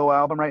solo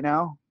album right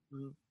now.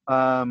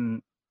 Mm-hmm.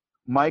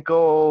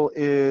 Michael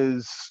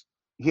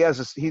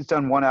he's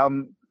done one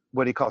album,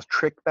 what he calls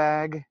Trick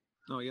Bag.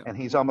 Oh yeah. And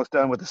he's almost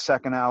done with the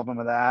second album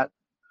of that.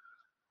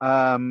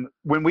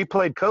 When we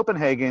played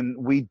Copenhagen,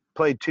 we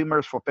played 2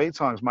 Merciful Fate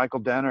songs. Michael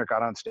Denner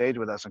got on stage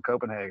with us in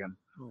Copenhagen.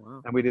 Oh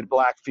wow. And we did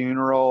Black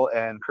Funeral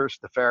and Curse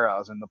of the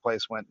Pharaohs, and the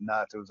place went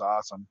nuts. It was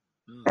awesome.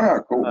 Oh,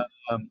 cool.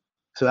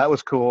 So that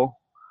was cool.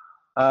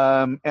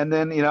 And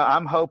then,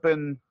 I'm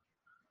hoping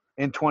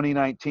in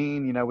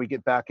 2019, we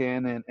get back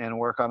in and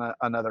work on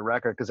another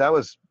record, because that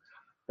was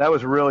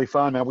really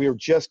fun, man. We were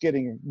just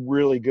getting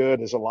really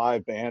good as a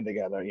live band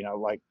together,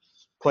 like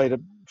played at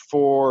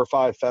 4 or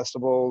 5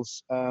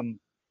 festivals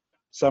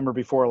summer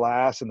before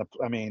last, and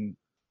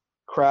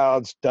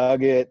crowds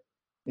dug it.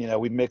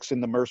 We mixed in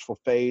the Merciful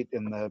Fate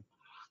and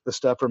the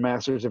stuff for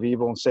Masters of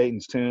Evil and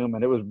Satan's Tomb,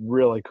 and it was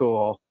really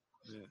cool.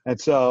 Yeah. And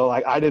so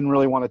I didn't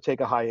really want to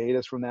take a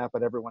hiatus from that,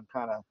 but everyone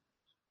kind of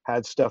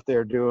had stuff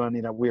they're doing.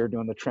 We were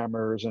doing the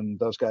Tremors and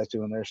those guys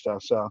doing their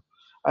stuff. So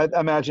I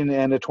imagine the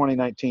end of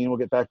 2019 we'll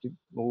get back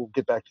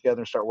together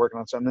and start working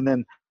on something. And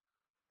then,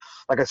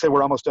 like I said,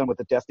 we're almost done with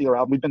the Death Dealer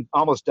album. We've been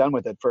almost done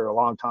with it for a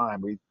long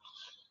time.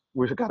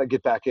 We've got to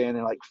get back in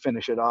and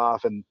finish it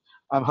off. And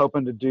I'm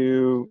hoping to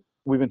do.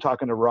 We've been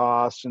talking to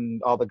Ross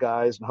and all the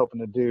guys and hoping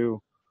to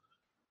do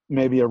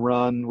maybe a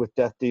run with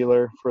Death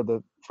Dealer for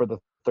the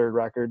third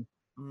record.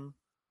 Mm-hmm.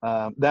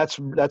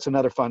 That's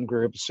another fun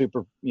group.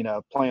 Super,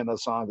 playing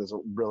those songs is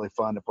really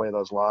fun to play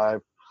those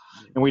live.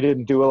 And we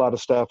didn't do a lot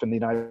of stuff in the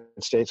United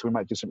States. We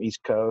might do some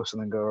East Coast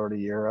and then go over to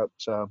Europe.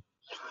 So,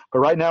 but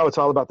right now it's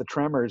all about the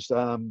Tremors.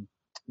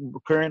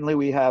 Currently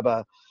we have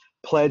a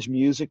Pledge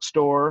Music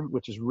store,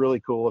 which is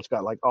really cool. It's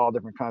got all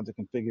different kinds of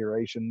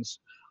configurations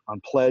on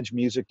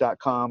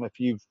pledgemusic.com. If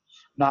you've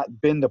not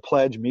been to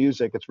Pledge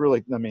Music, it's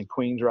really,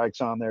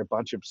 Queensryche's on there, a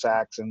bunch of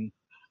sax, and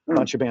a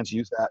bunch of bands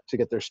use that to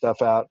get their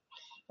stuff out.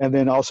 And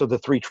then also the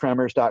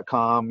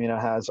 3tremors.com,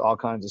 has all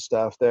kinds of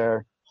stuff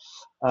there.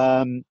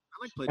 I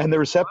like Pledge. And the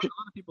reception. A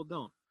lot of people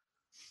don't.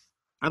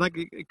 I like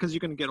it because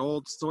you can get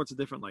all sorts of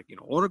different,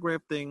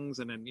 autograph things,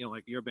 and then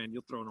like your band,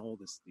 you'll throw in all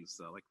these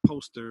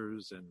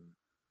posters and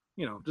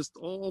just a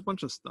whole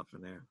bunch of stuff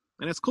in there.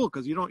 And it's cool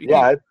because you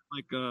can't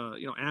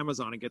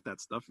Amazon and get that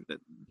stuff. That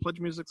Pledge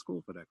Music's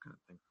cool for that kind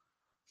of thing.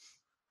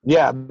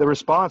 Yeah, the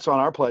response on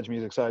our Pledge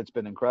Music site's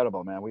been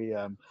incredible, man. We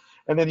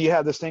and then you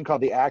have this thing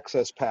called the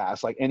Access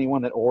Pass. Like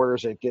anyone that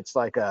orders it gets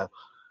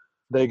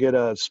they get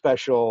a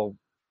special.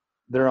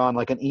 They're on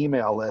an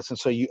email list, and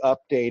so you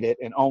update it,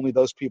 and only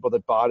those people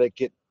that bought it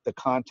get the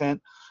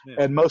content. Yeah.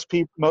 And most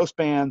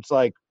bands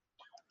they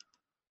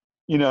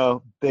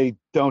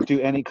don't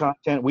do any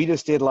content. We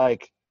just did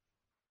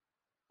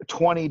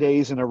 20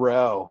 days in a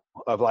row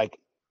of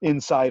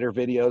insider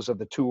videos of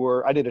the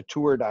tour. I did a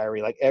tour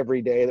diary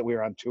every day that we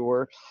were on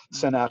tour,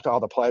 sent out to all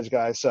the Pledge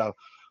guys. So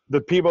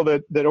the people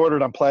that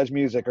ordered on Pledge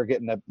Music are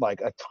getting a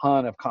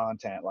ton of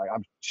content.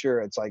 I'm sure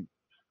it's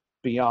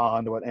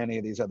beyond what any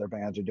of these other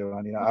bands are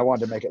doing. I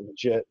wanted to make it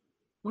legit.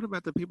 What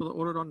about the people that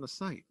ordered on the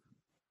site?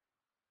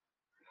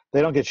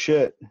 They don't get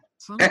shit.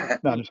 I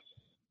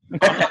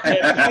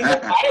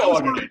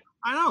ordered it.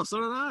 I know,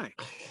 so did I.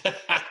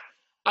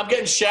 I'm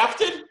getting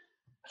shafted.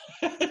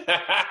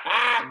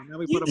 Now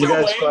we put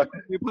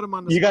them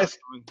on the you guys,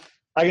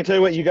 I can tell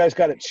you what, you guys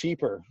got it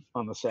cheaper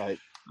on the site.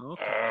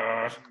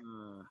 Okay.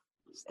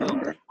 Still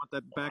want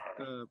that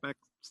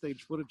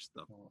backstage footage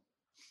stuff.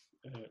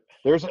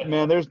 There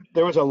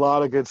was a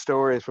lot of good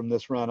stories from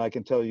this run. I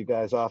can tell you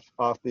guys off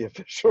the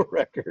official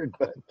record,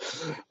 but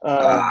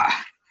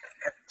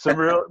some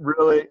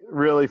really,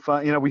 really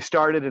fun. We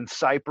started in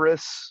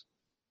Cyprus.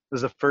 This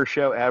is the first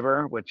show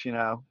ever, which,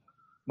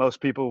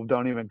 most people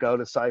don't even go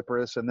to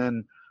Cyprus. And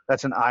then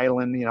that's an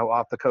island,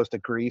 off the coast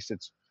of Greece.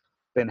 It's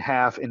been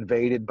half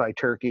invaded by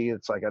Turkey.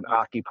 It's like an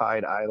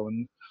occupied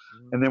island.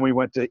 And then we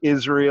went to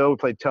Israel, we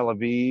played Tel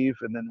Aviv,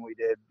 and then we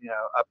did,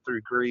 up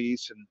through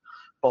Greece and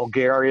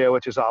Bulgaria,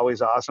 which is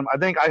always awesome. I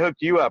think I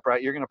hooked you up,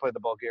 right? You're going to play the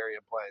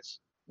Bulgarian place.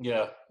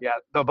 Yeah. Yeah.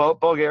 The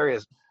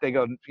Bulgarians, they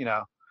go,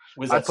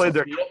 Was I that played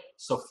Sophia?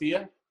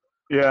 Sophia?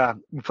 Yeah,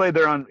 we played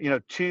there on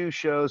 2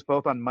 shows,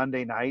 both on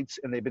Monday nights,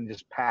 and they've been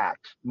just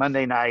packed.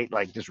 Monday night,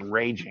 like just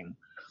raging.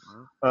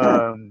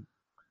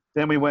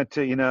 Then we went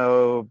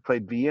to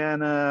played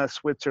Vienna,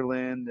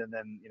 Switzerland, and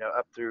then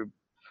up through.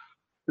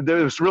 It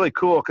was really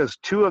cool because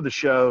 2 of the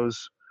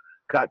shows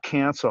got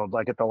canceled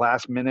like at the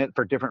last minute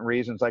for different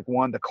reasons. Like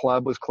one, the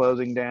club was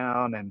closing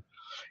down,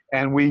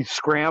 and we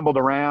scrambled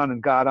around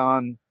and got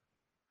on,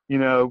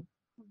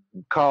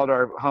 called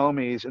our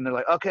homies, and they're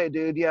like, okay,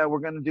 dude, yeah, we're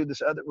going to do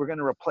this we're going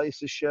to replace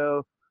this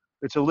show.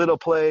 It's a little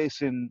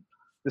place in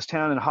this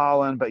town in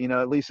Holland, but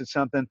at least it's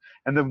something.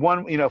 And the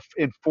one,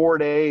 in 4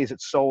 days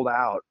it sold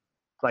out,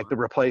 like the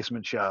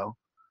replacement show.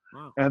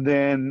 Wow. And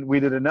then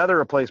we did another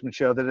replacement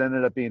show that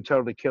ended up being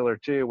totally killer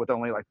too, with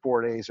only like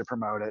 4 days to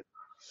promote it.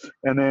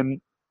 And then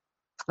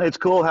it's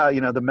cool how,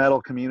 the metal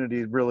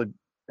community really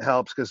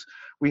helps, because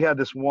we had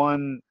this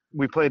one,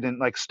 we played in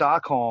like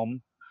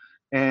Stockholm,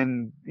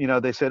 and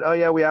they said, oh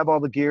yeah, we have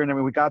all the gear and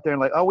everything. We got there and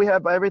like, oh, we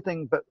have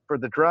everything but for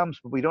the drums,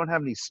 but we don't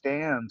have any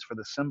stands for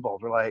the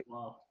cymbals. We're like,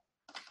 wow.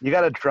 You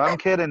got a drum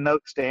kit and no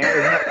stand?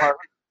 Isn't that part?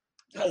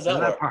 How does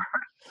that work?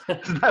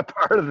 Isn't that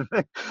part of the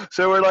thing?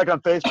 So we're like on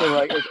Facebook,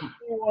 like, if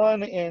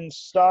anyone in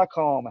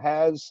Stockholm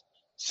has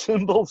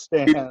cymbal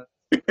stands,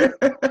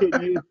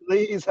 can you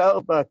please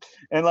help us?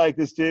 And like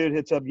this dude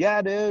hits up,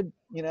 yeah, dude,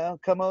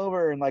 come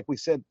over. And like we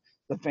sent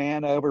the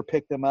fan over,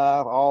 picked them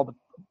up, all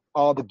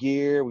the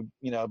gear. We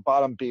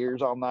bought them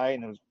beers all night,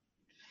 and it was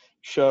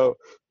show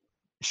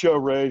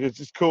rage. It's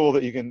just cool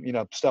that you can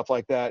stuff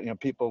like that.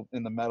 People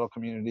in the metal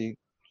community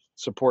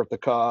support the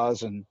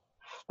cause, and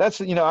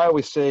that's I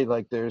always say,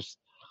 like, there's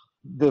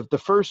the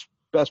first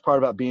best part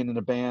about being in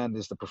a band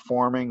is the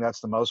performing.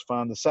 That's the most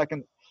fun. The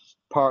second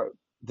part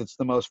that's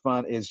the most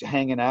fun is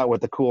hanging out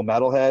with the cool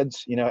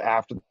metalheads,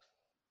 after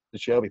the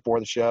show, before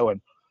the show,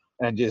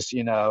 and just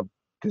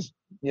because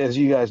as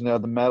you guys know,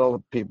 the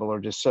metal people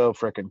are just so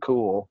freaking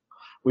cool.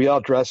 We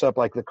all dress up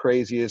like the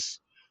craziest,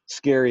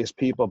 scariest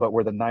people, but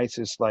we're the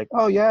nicest. Like,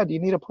 oh yeah, do you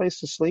need a place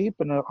to sleep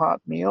and a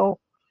hot meal?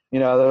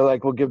 They're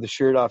like, we'll give the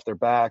shirt off their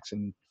backs.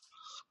 And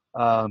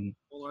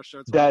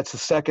that's the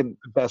second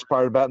best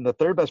part about it. And the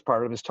third best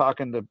part of it is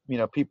talking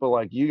to people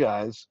like you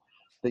guys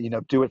that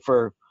do it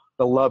for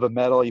the love of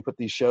metal. You put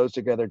these shows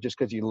together just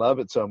because you love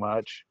it so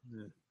much.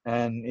 Yeah.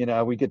 And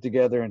we get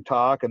together and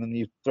talk, and then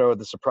you throw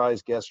the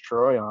surprise guest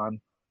Troy on.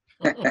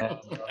 And,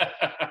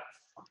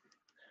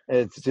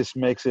 it just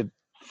makes it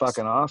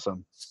fucking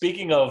awesome.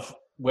 Speaking of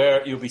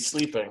where you'll be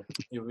sleeping,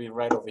 you'll be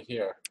right over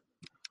here,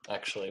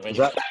 actually.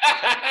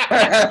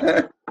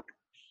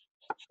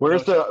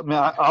 Where's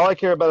all I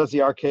care about is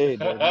the arcade.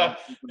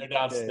 They're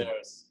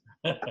downstairs.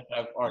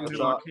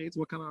 Arcades?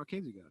 What kind of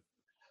arcades you got?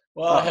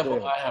 Well, I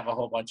have a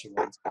whole bunch of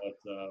ones, but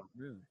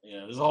yeah,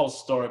 there's a whole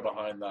story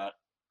behind that.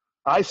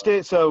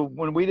 So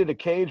when we did a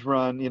cage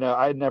run,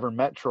 I had never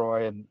met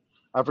Troy, and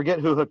I forget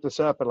who hooked us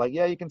up, but like,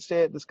 yeah, you can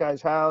stay at this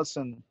guy's house,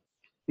 and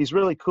he's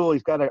really cool.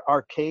 He's got an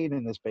arcade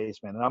in his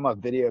basement, and I'm a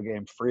video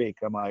game freak.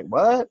 I'm like,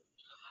 what?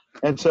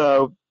 And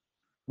so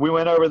we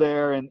went over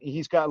there, and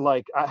he's got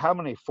like, how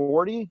many,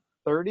 40,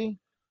 30?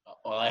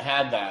 Well, I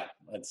had that.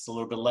 It's a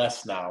little bit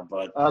less now,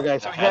 but okay.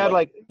 So I had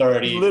like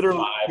 30,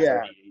 literally,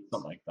 30,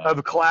 something like that.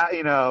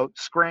 Of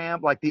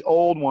Scramble, like the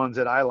old ones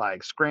that I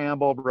like,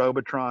 Scramble,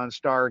 Robotron,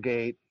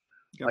 Stargate,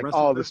 like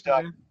all the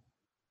stuff.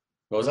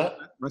 What was that?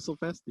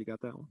 WrestleFest. You got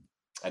that one?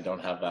 I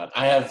don't have that.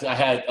 I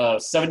had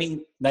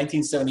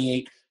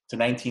 1978 to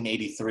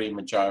 1983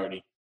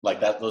 majority. Like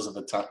that. Those are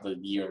the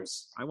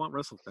years. I want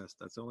WrestleFest.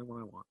 That's the only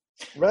one I want.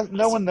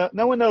 No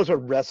one knows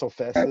what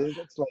WrestleFest is.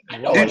 It's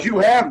like, did you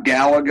have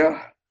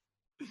Galaga?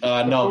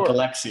 No,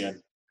 Galexian,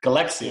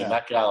 yeah.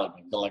 Not Galaga.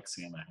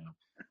 Galexian.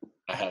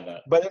 I have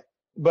that.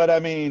 But I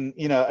mean,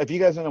 if you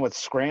guys don't know what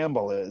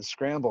Scramble is,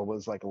 Scramble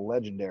was like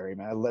legendary,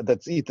 man.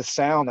 That's the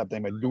sound that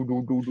thing, like do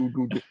do do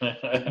do do.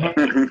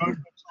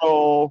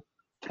 Control,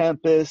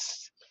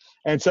 Tempest.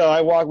 And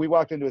so we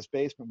walked into his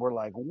basement. We're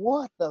like,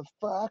 what the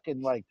fuck?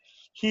 And like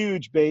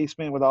huge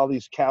basement with all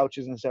these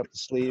couches and stuff to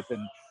sleep. And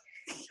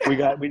we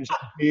just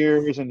had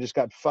beers and just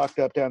got fucked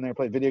up down there and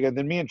played video games.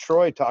 Then me and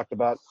Troy talked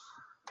about,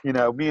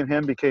 me and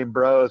him became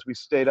bros. We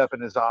stayed up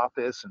in his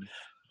office and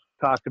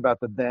talked about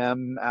the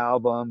Them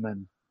album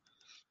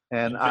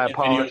and I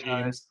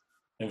apologize.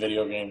 In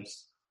video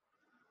games.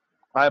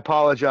 I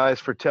apologize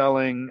for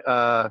telling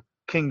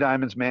King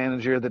Diamond's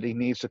manager that he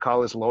needs to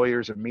call his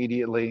lawyers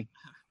immediately.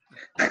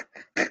 And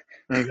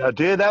I go,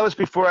 dude, that was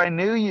before I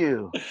knew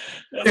you.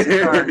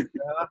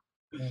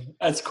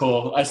 That's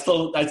cool. I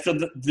still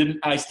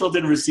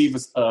didn't receive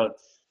a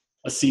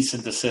cease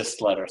and desist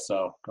letter,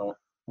 so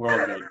we're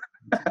all good.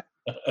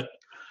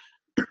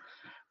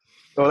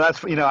 Well,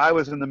 that's I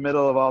was in the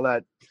middle of all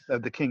that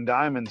of the King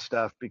Diamond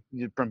stuff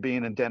from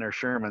being in Denner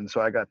Sherman,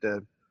 so I got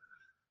to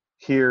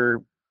hear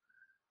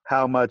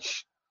how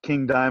much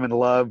King Diamond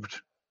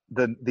loved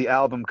the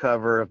album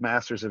cover of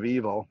Masters of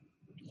Evil.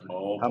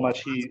 How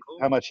much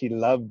he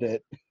loved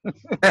it.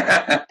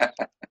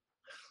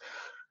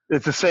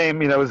 It's the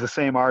same, it was the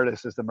same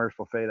artist as the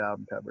Merciful Fate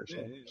album cover.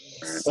 So.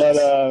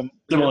 But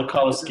similar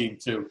color scheme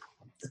too.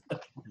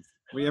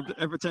 Were you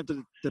ever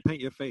tempted to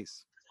paint your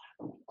face?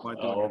 While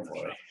doing Oh that boy.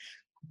 show?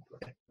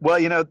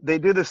 Well, they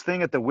do this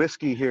thing at the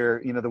Whiskey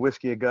here, the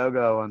Whiskey A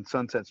Go-Go on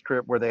Sunset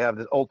Strip, where they have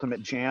this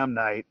ultimate jam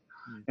night.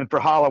 And for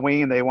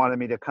Halloween, they wanted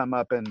me to come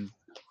up and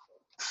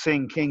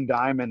sing King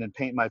Diamond and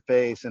paint my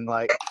face. And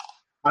like,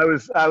 I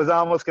was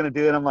almost going to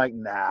do it. I'm like,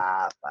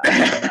 nah,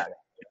 I'm not.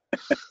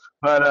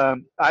 But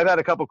I've had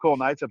a couple cool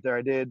nights up there.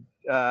 I did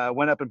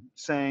went up and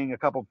sang a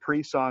couple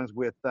pre-songs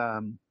with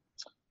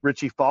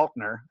Richie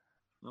Faulkner.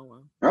 Oh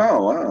wow.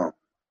 Oh wow.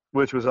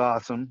 Which was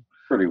awesome.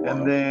 Pretty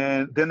wild.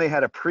 And then they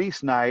had a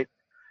priest night,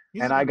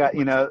 and I got,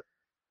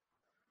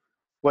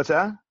 what's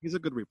that? He's a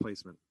good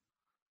replacement.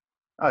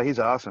 Oh, he's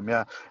awesome,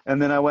 yeah.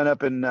 And then I went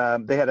up and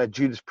they had a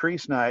Judas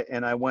Priest night,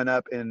 and I went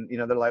up and,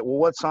 they're like, well,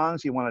 what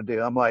songs do you want to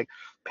do? I'm like,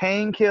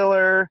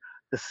 Painkiller,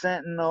 The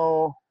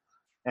Sentinel,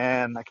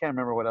 and I can't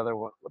remember what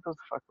the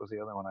fuck was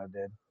the other one I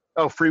did?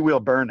 Oh, Free Wheel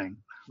Burning.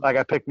 Like,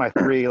 I picked my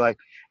three, like,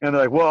 and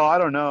they're like, well, I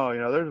don't know,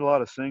 there's a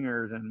lot of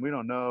singers, and we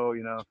don't know,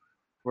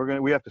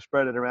 we have to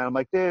spread it around. I'm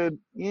like, dude,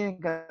 you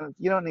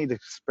don't need to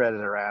spread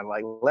it around.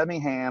 Like, let me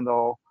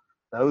handle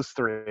those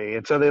three.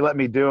 And so they let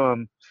me do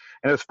them.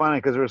 And it was funny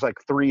because there was like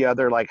three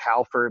other like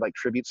Halford like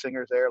tribute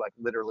singers there. Like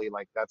literally,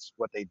 like that's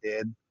what they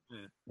did,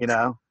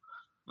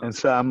 And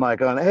so I'm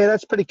like, hey,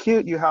 that's pretty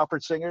cute, you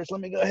Halford singers.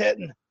 Let me go ahead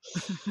and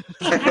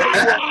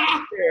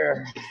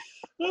here.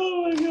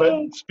 Oh my God.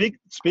 But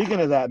speaking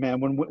of that,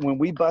 man, when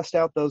we bust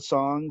out those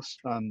songs,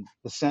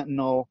 The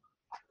Sentinel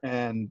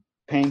and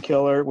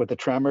Painkiller with the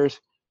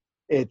Tremors,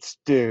 it's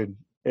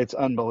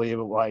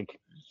unbelievable. Like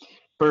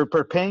for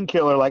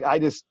Painkiller, like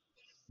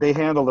they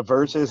handle the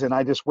verses and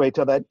I just wait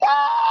till that,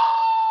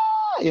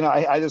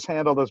 I just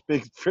handle those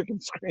big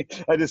freaking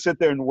screams. I just sit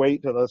there and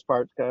wait till those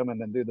parts come and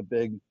then do the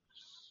big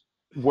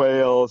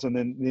wails. And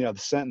then, The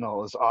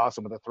Sentinel is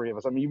awesome with the three of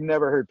us. I mean, you've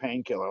never heard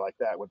Painkiller like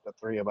that with the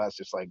three of us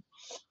just like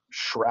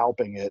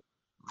shrouping it.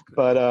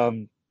 But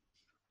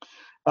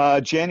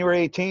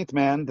January 18th,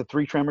 man, the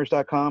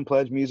 3tremors.com,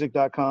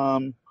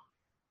 pledgemusic.com.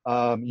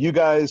 You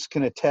guys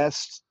can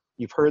attest.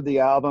 You've heard the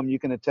album. You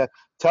can attest.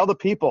 Tell the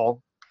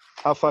people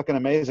how fucking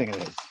amazing it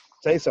is.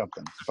 Say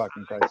something,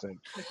 fucking Christ's sake.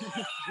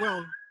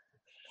 Well,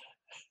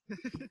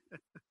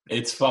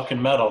 it's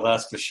fucking metal,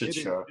 that's for shit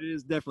sure. It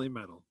is definitely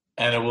metal,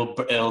 and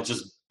it'll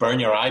just burn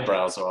your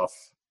eyebrows off.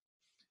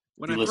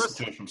 When you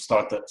listen to it from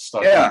start to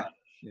start. Yeah,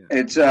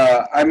 it's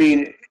I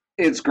mean,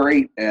 it's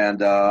great,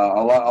 and a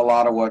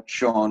lot of what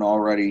Sean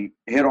already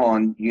hit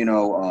on.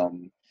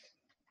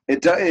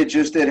 It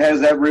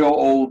has that real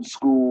old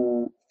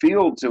school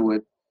feel to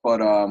it,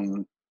 but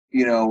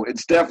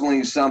it's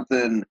definitely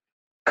something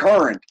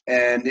current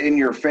and in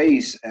your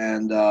face.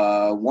 And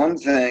one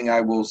thing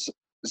I will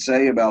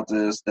say about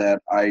this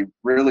that I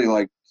really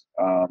liked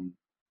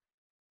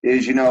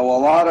is a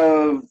lot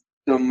of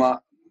the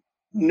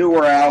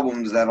newer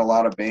albums that a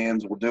lot of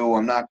bands will do,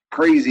 I'm not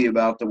crazy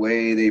about the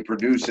way they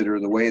produce it or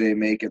the way they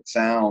make it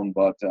sound,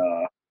 but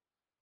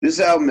this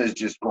album is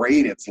just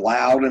great. It's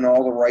loud in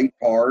all the right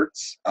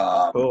parts.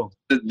 Cool.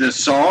 The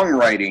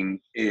songwriting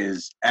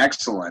is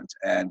excellent,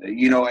 and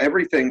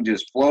everything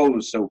just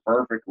flows so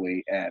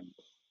perfectly. And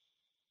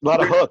a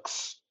lot of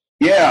hooks.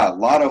 Yeah, a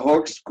lot of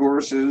hooks.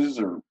 Choruses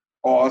are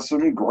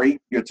awesome. Great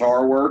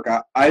guitar work.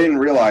 I didn't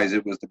realize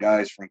it was the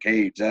guys from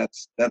Cage.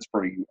 That's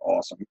pretty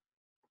awesome.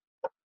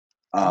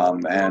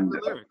 And the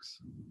lyrics.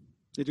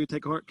 Did you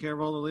take care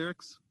of all the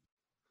lyrics?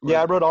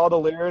 Yeah, I wrote all the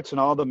lyrics and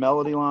all the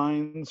melody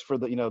lines for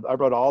the, I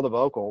wrote all the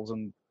vocals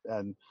and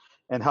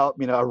help,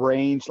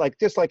 arrange,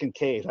 just like in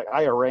Cage. Like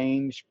I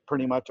arrange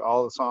pretty much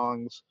all the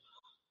songs,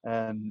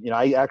 and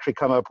I actually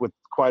come up with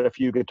quite a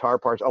few guitar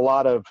parts. A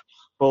lot of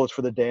Bullets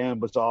for the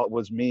Damned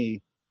was me.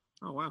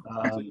 Oh wow!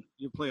 So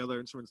you play other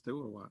instruments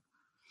too, or what?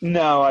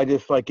 No, I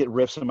just get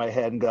riffs in my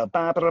head and go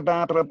bam, bam,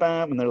 bam, bam,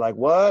 bam, and they're like,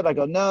 "What?" I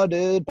go, "No,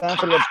 dude, bam,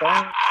 bam,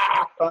 bam,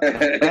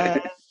 bam,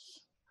 bam."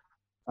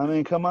 I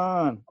mean, come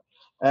on.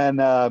 And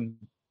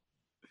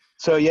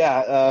so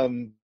yeah,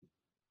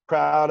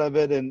 proud of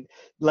it. And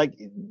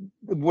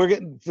we're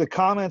getting the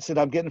comments that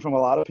I'm getting from a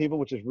lot of people,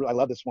 which is I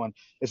love this one.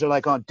 Is they're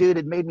like, "Oh, dude,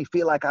 it made me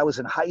feel like I was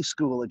in high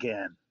school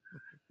again."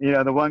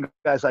 The one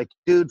guy's like,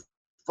 "Dude,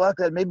 fuck,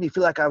 that made me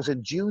feel like I was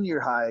in junior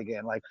high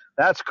again." Like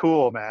that's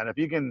cool, man. If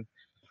you can,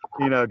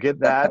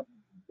 get that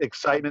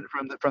excitement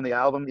from the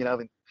album,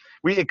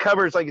 it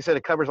covers, like you said,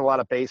 it covers a lot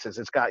of bases.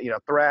 It's got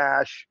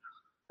thrash,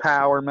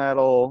 power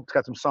metal. It's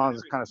got some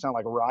songs that kind of sound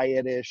like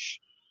riot-ish.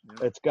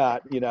 It's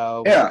got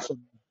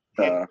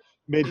some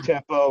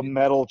mid-tempo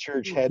metal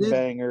church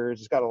headbangers.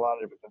 It's got a lot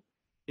of everything.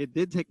 It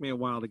did take me a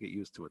while to get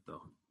used to it,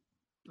 though.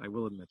 I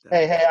will admit that.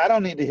 Hey, I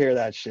don't need to hear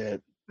that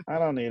shit. I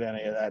don't need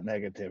any of that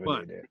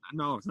negativity, dude.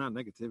 No, it's not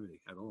negativity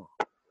at all.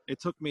 It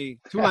took me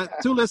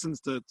two listens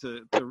to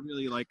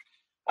really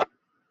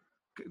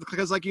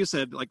because like you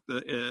said, like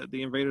the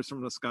Invaders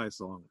from the Sky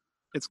song,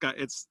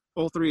 it's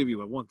all three of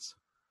you at once.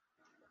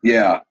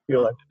 Yeah.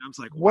 You're like, and I'm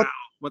like, wow,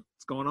 what's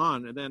going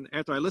on? And then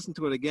after I listened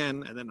to it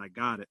again, and then I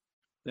got it.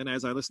 Then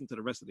as I listened to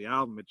the rest of the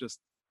album,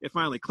 it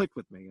finally clicked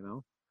with me,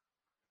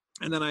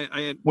 And then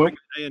I Well,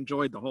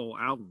 enjoyed the whole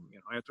album. You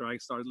know, after I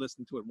started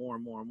listening to it more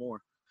and more and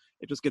more,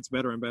 it just gets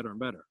better and better and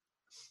better.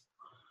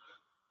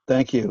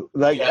 thank you.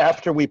 Like Yeah.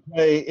 after we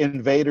play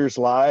Invaders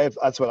live,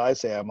 that's what I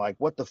say. I'm like,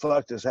 what the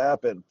fuck just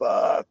happened?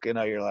 Fuck, you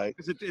know, you're like,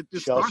 'Cause it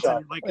just shell starts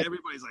and shock. like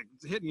everybody's like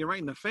hitting you right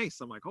in the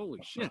face. I'm like, holy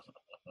shit, it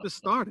just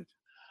started.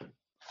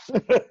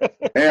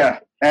 Yeah,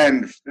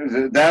 and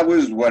that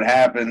was what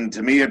happened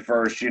to me at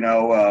first. You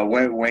know,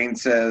 Wayne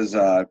says,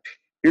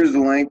 "Here's the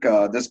link.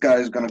 This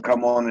guy's going to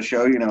come on the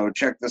show. You know,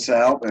 check this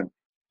out." And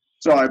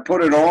so I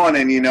put it on,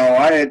 and you know,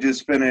 I had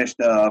just finished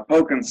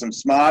poking some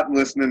snot,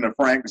 listening to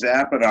Frank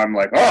Zappa, and I'm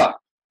like, "Oh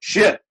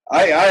shit,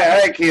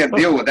 I can't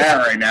deal with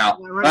that right now."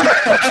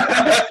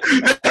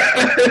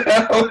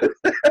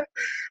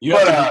 You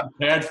have to be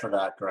prepared for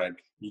that, Greg.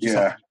 You just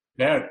have to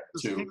be prepared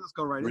to Let's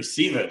go right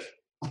receive it.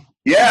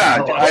 Yeah,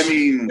 Otherwise, I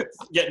mean,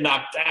 get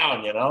knocked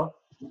down, you know?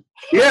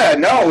 yeah,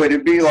 no,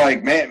 it'd be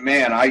like,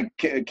 man, I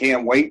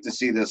can't wait to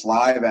see this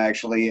live,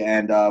 actually.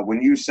 And when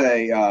you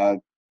say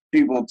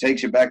people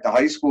takes you back to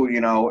high school,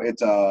 you know,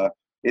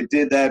 it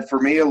did that for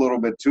me a little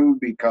bit too,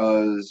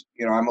 because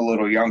you know I'm a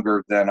little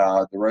younger than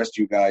the rest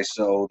of you guys.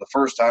 So the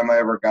first time I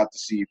ever got to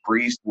see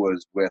Priest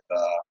was with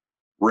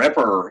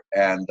Ripper,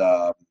 and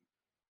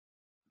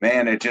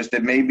man, it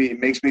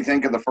makes me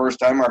think of the first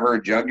time I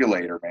heard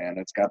Jugulator. Man,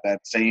 it's got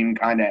that same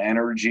kind of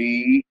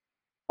energy,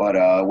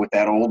 but with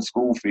that old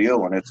school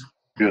feel, and it's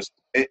just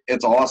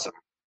it's awesome.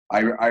 I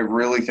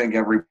really think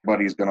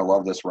everybody's gonna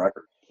love this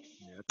record.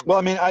 Well,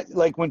 I mean, I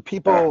like when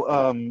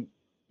people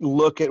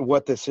look at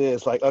what this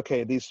is. Like,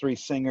 okay, these three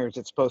singers,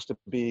 it's supposed to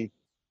be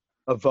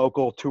a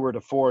vocal tour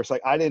de force.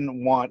 Like, I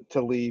didn't want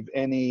to leave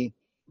any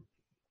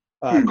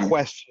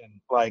question.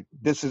 Like,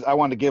 this is. I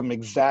wanted to give them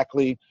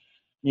exactly,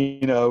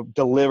 you know,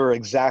 deliver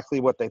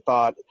exactly what they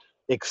thought,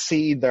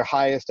 exceed their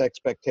highest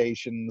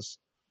expectations.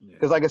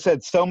 Because, like I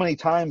said, so many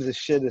times this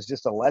shit is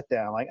just a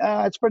letdown. Like,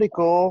 it's pretty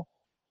cool,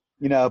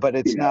 you know, but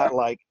it's not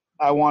like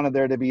I wanted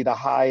there to be the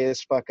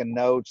highest fucking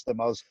notes, the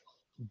most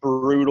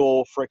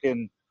brutal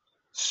freaking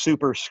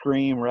super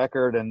scream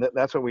record, and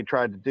that's what we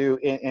tried to do,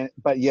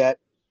 but yet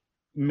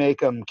make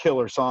them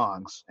killer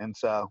songs. And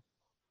so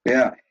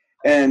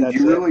and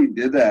you really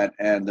did that.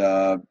 And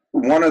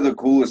one of the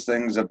coolest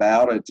things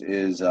about it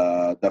is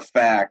the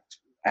fact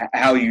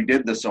how you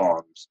did the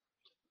songs,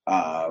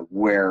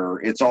 where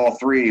it's all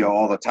three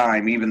all the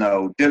time, even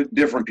though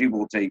different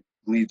people take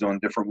leads on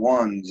different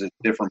ones at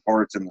different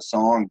parts in the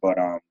song. But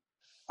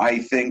I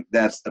think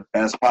that's the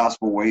best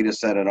possible way to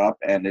set it up,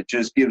 and it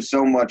just gives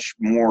so much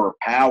more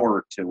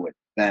power to it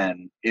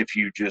than if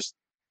you just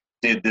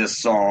did this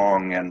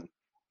song and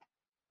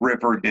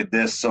Ripper did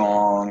this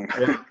song.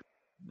 Yeah,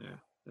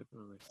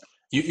 definitely.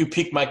 You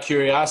piqued my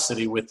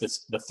curiosity with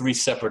the three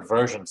separate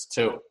versions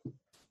too.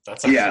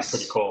 That's actually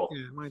pretty cool.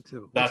 Yeah, mine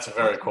too. That's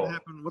very cool.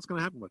 What's going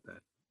to happen with that?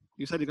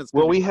 You said you're going to.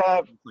 Well, we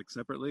have like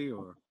separately,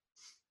 or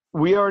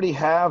we already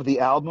have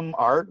the album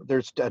art.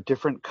 There's a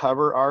different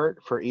cover art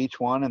for each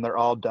one, and they're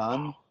all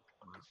done.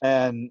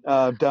 And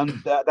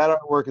done that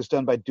artwork is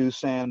done by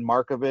Dusan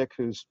Markovic,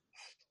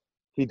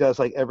 he does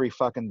like every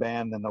fucking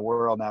band in the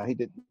world now. He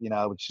did, you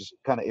know, which is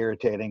kind of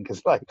irritating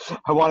because like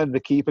I wanted to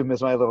keep him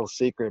as my little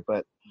secret,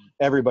 but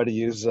everybody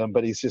uses him.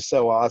 But he's just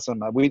so awesome.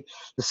 The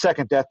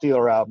second Death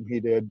Dealer album he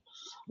did,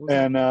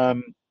 and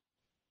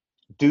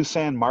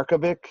Dusan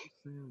Markovic.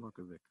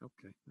 Markovic,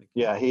 okay.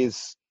 Yeah,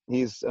 he's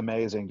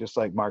amazing, just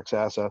like Mark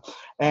Sasso.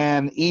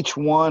 And each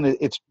one,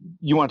 it's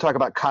you want to talk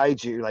about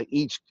kaiju? Like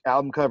each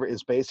album cover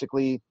is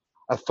basically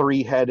a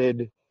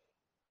three-headed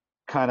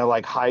kind of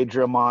like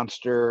Hydra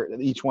monster.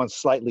 Each one's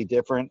slightly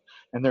different,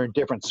 and they're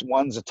different.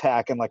 One's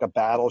attacking like a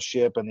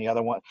battleship, and the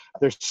other one,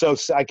 they're so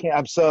I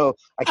can't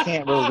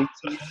release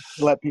them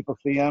to let people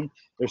see them.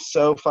 They're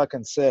so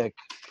fucking sick,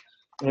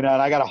 you know.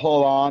 And I got to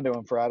hold on to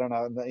them for I don't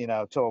know, you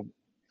know, till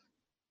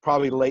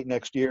probably late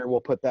next year.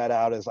 We'll put that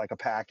out as like a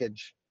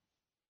package.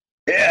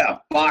 Yeah,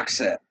 box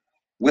set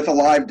with a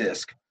live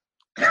disc.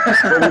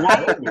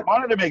 Well, we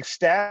wanted to make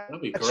statues.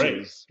 That'd be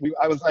great.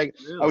 I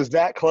was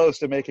that close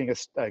to making a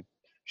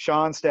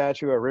Sean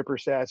statue, a Ripper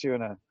statue,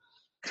 and a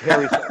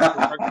Harry statue.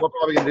 We're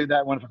probably gonna do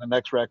that one for the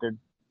next record.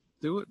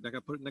 Do it. I got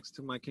to put it next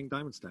to my King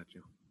Diamond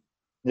statue.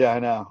 Yeah, I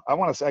know.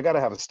 I gotta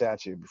have a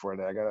statue before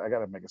that. I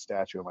gotta make a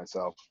statue of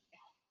myself.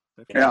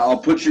 Yeah, I'll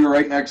put you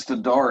right next to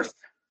Darth.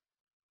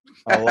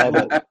 I love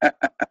it.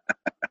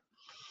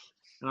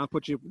 And I'll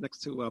put you next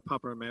to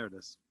Papa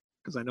Emeritus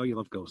because I know you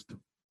love Ghost.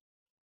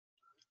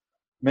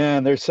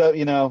 Man, they're so,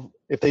 you know,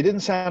 if they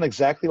didn't sound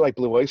exactly like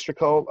Blue Oyster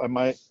Cult, I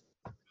might.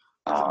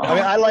 I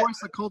mean, I like Blue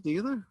Oyster Cult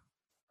either.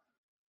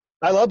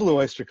 I love Blue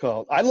Oyster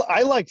Cult.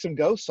 I like some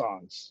Ghost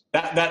songs.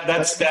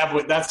 That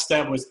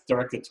stab was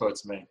directed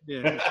towards me.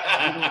 Yeah.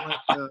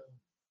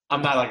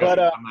 I'm not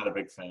a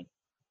big fan.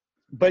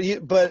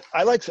 But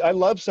I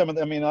love some of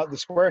them. I mean, the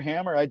Square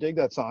Hammer, I dig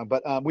that song.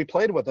 But we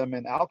played with them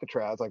in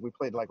Alcatraz, like we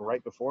played like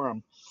right before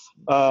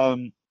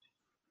them.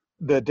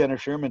 The Denner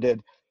Sherman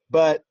did.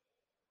 But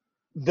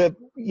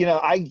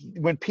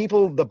when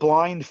people, the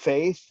Blind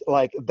Faith,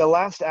 like the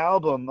last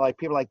album, like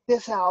people are like,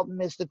 this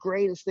album is the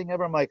greatest thing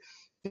ever. I'm like,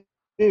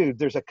 dude,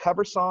 there's a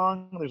cover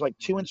song, there's like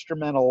 2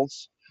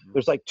 instrumentals,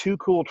 there's like 2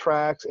 cool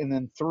tracks, and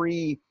then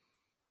 3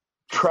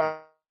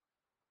 tracks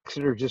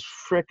that are just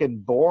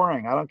freaking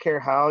boring. I don't care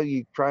how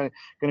you going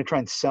to try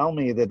and sell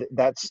me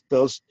that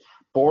those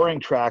boring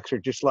tracks are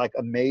just like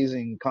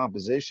amazing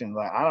composition.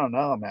 Like, I don't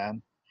know,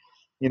 man.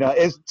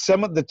 Is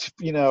some of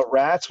the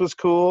Rats was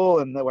cool,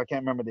 and I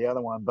can't remember the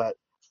other one, but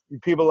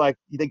people like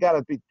they got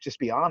to just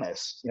be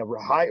honest.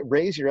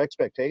 Raise your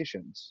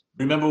expectations.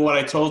 Remember what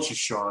I told you,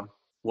 Sean?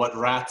 What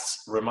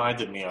Rats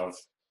reminded me of,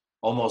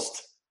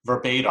 almost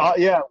verbatim.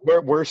 Yeah,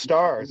 we're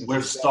stars.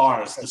 We're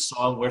stars. The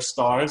song "We're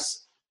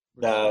Stars."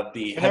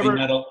 The heavy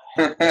metal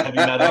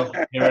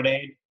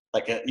marinade.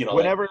 Like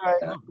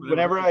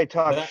Whenever I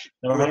talk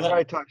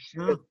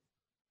shit.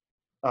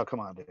 Oh, come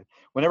on, dude.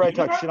 Whenever I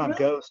talk shit on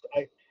Ghost,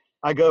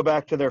 I go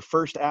back to their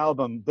first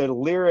album. The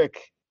lyric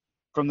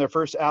from their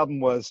first album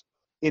was,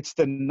 "It's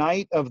the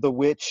night of the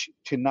witch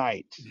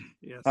tonight."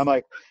 Yes. I'm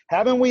like,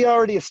 haven't we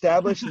already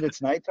established that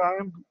it's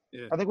nighttime?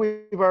 Yeah. I think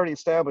we've already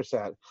established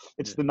that.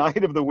 It's the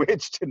night of the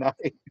witch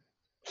tonight.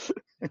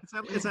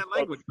 It's that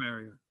language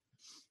barrier.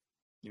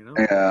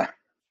 Yeah.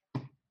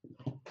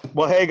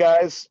 Well, hey,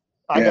 guys.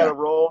 I got to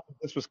roll.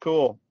 This was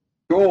cool.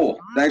 Cool.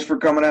 Thanks for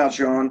coming out,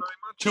 Sean.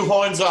 2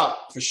 horns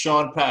up for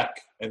Sean Peck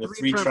and the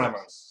 3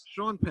 Tremors.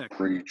 Sean Peck.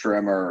 3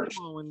 Tremors.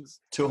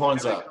 2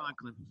 horns Eric up.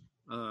 Conklin.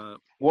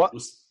 What?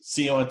 We'll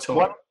see you on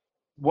tour.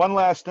 One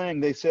last thing.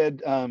 They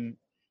said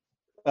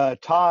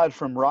Todd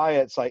from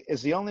Riot's like,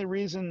 is the only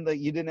reason that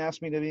you didn't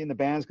ask me to be in the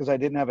bands because I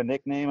didn't have a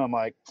nickname? I'm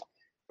like,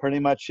 pretty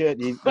much it.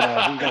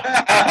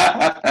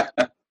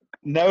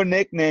 No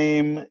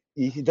nickname.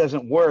 It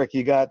doesn't work.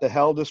 You got the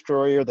Hell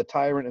Destroyer, the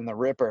Tyrant, and the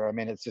Ripper. I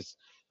mean,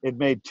 it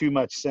made too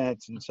much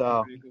sense. And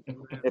so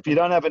if you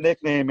don't have a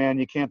nickname, man,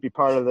 you can't be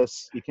part of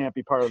this. You can't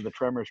be part of the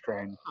Tremors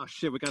train. Oh,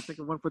 shit. We got to think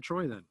of one for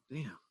Troy then.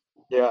 Damn.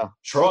 Yeah.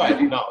 Troy.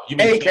 No, you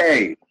mean AK.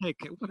 Hey,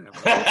 whatever.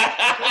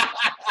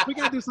 We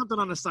got to do something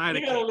on the side.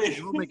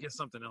 We'll make it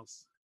something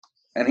else.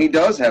 And he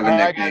does have a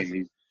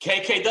nickname.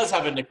 KK does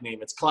have a nickname.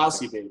 It's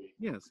Klausy, baby.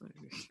 Yes.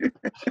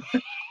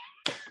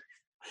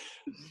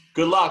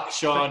 Good luck,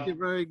 Sean. Thank you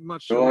very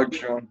much. Good luck,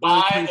 Sean.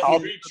 Buy the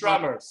 3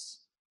 Tremors.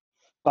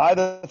 Buy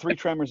the 3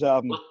 Tremors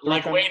album.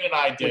 Like Wayne and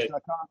I did.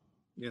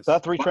 Yes.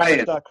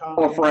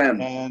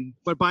 The3tremors.com.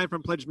 But buy it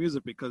from Pledge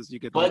Music because you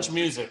get Pledge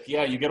Music.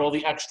 Yeah, you get all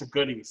the extra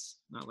goodies.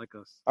 Not like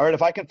us. All right,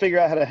 if I can figure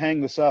out how to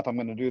hang this up, I'm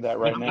going to do that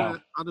right now.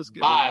 I'll just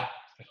get Bye.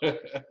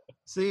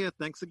 See ya.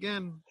 Thanks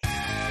again.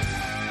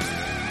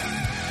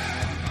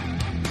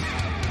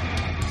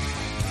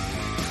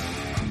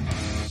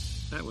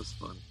 That was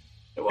fun.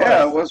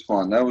 Yeah, it was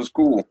fun. That was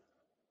cool.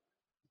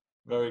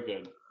 Very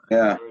good.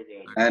 Yeah. Very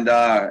good. And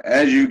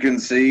as you can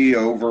see,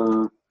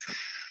 over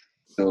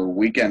the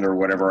weekend or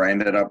whatever, I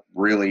ended up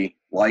really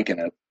liking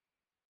it.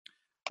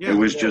 Yeah, it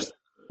was just,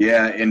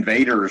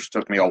 Invaders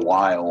took me a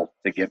while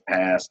to get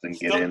past and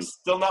get in.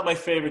 Still not my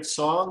favorite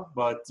song,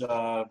 but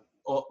a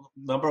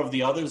number of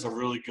the others are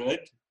really good.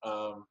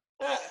 I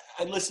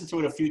listened to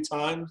it a few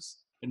times,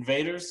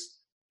 Invaders.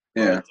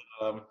 Yeah.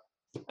 But,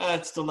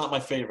 it's still not my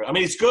favorite. I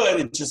mean, it's good.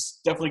 It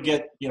just definitely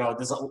it's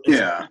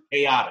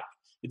chaotic.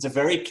 It's a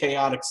very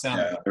chaotic sound.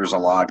 Yeah, there's a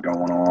lot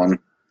going on.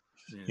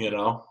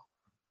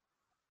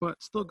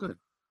 But still good.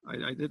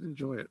 I did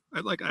enjoy it.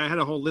 I had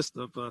a whole list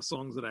of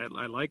songs that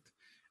I liked,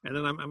 and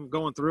then I'm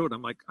going through it.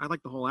 I'm like, I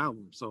like the whole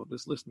album. So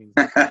this list means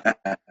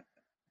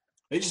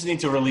they just need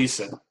to release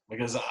it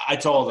because I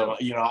told them,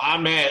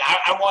 I'm mad.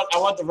 I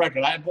want the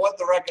record. I bought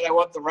the record. I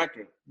want the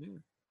record.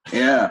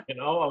 Yeah.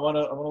 I want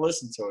to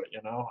listen to it.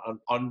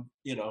 On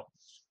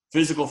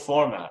physical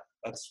format.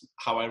 That's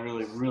how I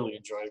really, really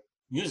enjoy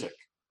music.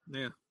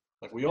 Yeah.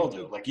 Like we all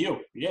do. Like you.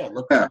 Yeah.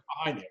 Look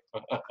behind you.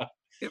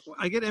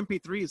 I get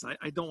MP3s.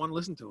 I don't want to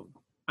listen to them.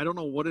 I don't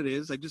know what it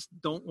is. I just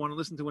don't want to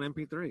listen to an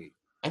MP3.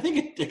 I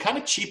think it kind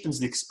of cheapens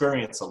the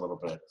experience a little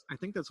bit. I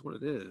think that's what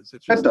it is.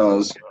 It's just, it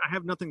does. I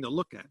have nothing to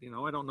look at.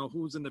 I don't know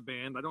who's in the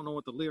band. I don't know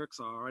what the lyrics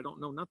are. I don't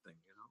know nothing.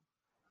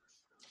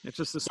 It's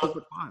just a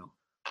stupid file.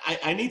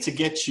 I need to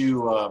get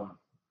you.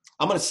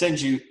 I'm going to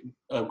send you,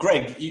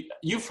 Greg.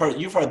 You've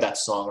heard that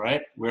song,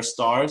 right? We're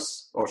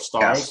Stars or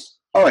Stars. Yes.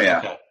 Oh yeah.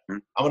 Okay.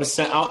 I'm going to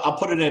send. I'll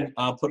put it in.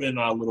 I'll put it in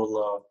our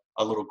little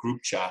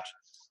group chat.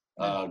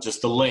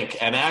 Just the link,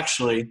 and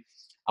actually,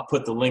 I'll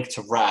put the link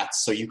to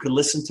Rats, so you can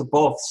listen to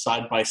both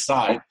side by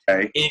side.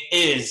 Okay. It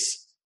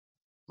is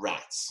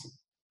Rats,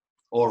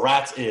 or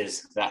Rats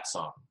is that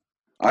song.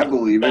 I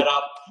believe it.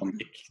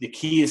 The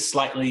key is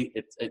slightly.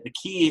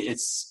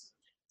 It's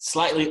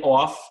slightly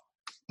off,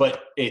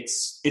 but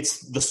it's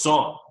the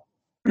song.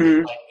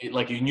 Mm-hmm.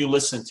 Like when you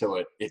listen to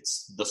it,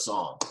 it's the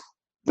song.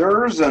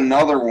 There's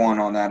another one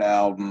on that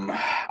album.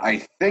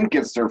 I think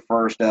it's their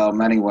first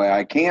album anyway.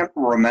 I can't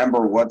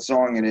remember what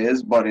song it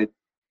is, but it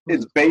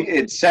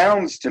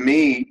sounds to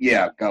me,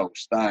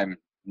 Ghost. I'm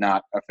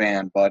not a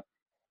fan, but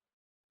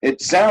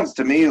it sounds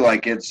to me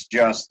like it's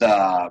just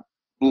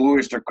Blue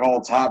Oyster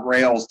Cult's Hot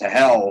Rails to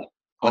Hell,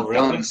 but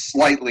done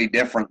slightly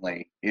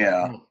differently.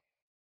 Yeah.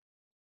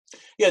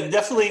 Yeah,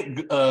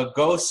 definitely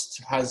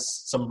Ghost has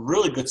some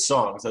really good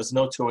songs. There's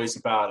no two ways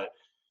about it.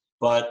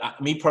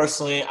 But me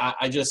personally,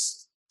 I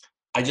just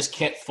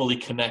can't fully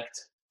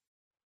connect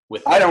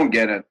with. I don't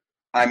get it.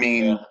 I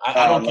mean, yeah,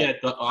 I don't get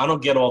I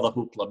don't get all the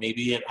hoopla.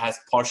 Maybe it has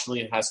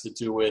to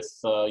do with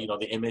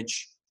the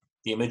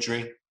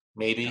imagery.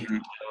 Maybe I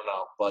don't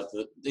know, but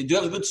they do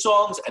have good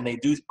songs, and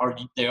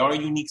they are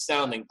unique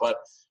sounding, but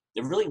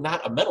they're really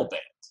not a metal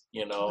band.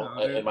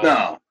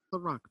 No. The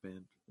rock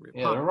band.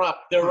 Yeah,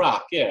 they're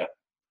rock. Yeah,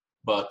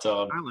 but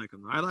I like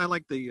them. I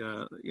like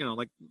the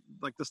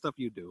like the stuff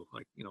you do,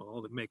 like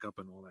all the makeup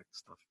and all that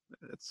stuff.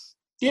 It's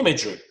the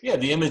imagery. Yeah,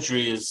 the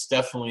imagery is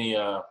definitely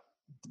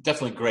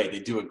great. They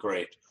do it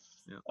great.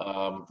 Yeah.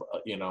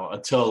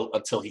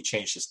 Until he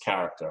changed his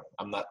character,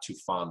 I'm not too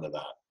fond of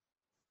that.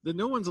 The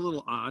new one's a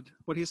little odd,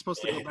 but he's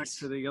supposed to go back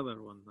to the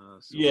other one.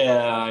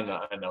 Yeah,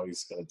 I know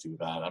he's going to do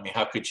that. I mean,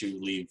 how could you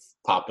leave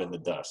Pop in the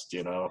Dust?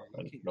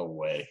 No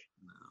way.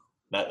 No.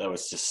 That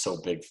was just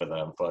so big for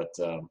them. But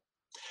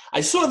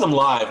I saw them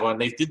live when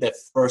they did their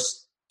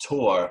first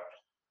tour,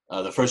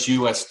 the first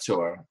U.S.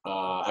 tour.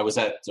 I was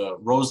at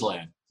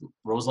Roseland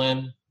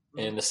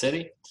in the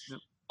city. Yep.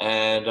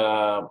 And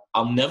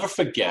I'll never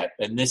forget,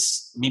 and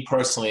this, me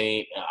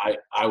personally,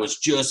 I was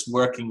just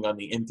working on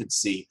the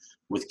infancy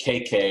with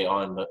KK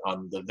on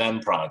the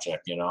Them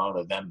project,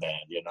 the Them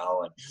band, and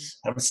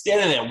I'm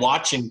standing there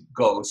watching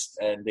Ghost,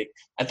 and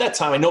at that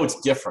time, I know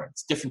it's different.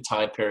 It's different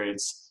time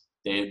periods.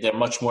 They're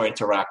much more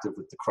interactive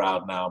with the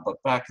crowd now, but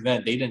back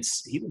then,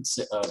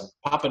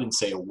 Papa didn't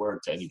say a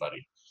word to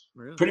anybody.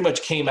 Really? Pretty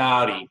much came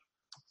out, he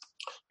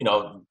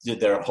did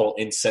their whole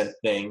incense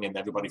thing, and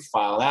everybody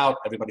filed out,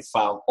 everybody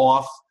filed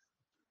off,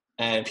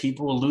 and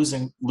people were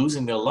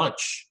losing their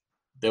lunch.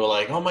 They were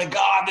like, "Oh my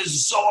God, this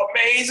is so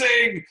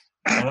amazing!"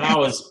 And I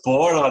was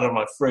bored out of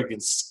my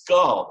friggin'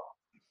 skull.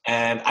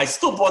 And I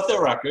still bought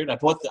their record. I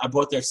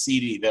bought their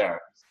CD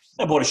there.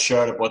 I bought a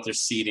shirt. I bought their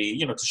CD,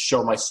 to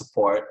show my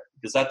support,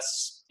 because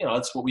that's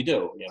what we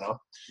do,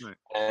 Right.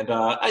 And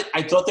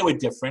I thought they were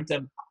different,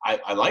 and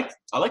I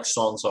like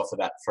songs off of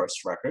that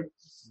first record.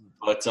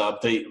 But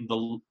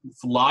the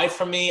live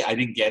for me, I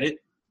didn't get it.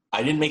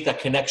 I didn't make that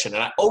connection.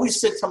 And I always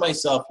said to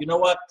myself, you know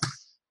what?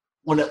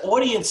 When an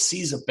audience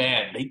sees a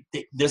band,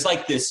 there's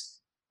like this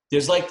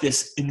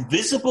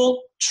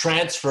invisible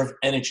transfer of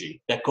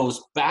energy that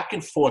goes back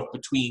and forth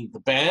between the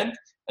band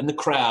and the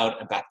crowd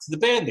and back to the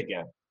band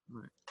again.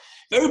 Right.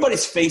 If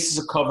everybody's faces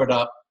are covered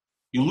up,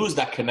 you lose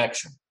that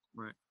connection.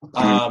 Right.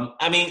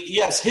 I mean,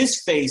 yes,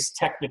 his face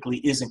technically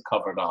isn't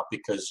covered up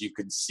because you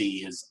can see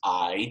his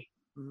eyes,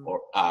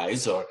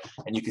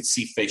 and you could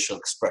see facial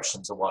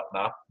expressions and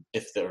whatnot.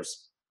 If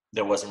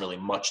there wasn't really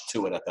much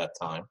to it at that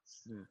time,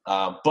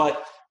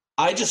 but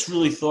I just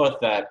really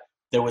thought that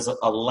there was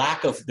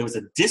there was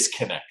a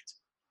disconnect,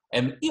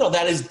 and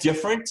that is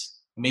different.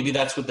 Maybe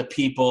that's what the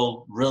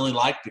people really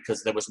liked,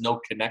 because there was no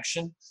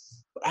connection.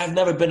 But I've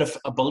never been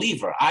a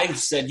believer. I've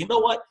said, you know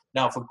what?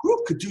 Now, if a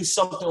group could do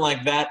something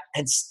like that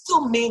and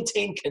still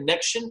maintain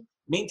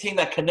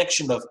that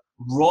connection of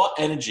raw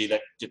energy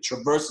that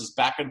traverses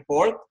back and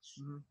forth,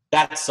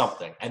 that's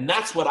something. And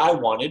that's what I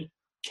wanted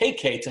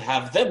KK to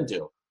have them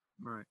do.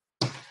 Right.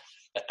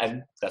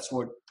 And that's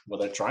what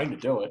they're trying to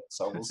do it.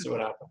 So we'll see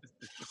what happens.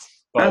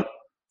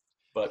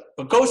 But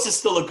Ghost is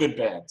still a good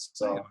band.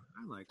 So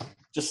I like it.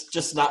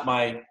 Just not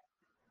my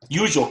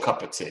usual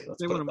cup of tea.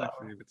 They're one of my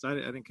favorites. I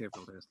didn't care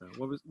for the last time.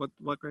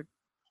 What, Greg?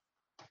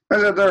 I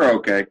said they're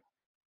okay.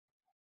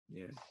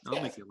 Yeah,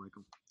 I'll make you like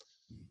them.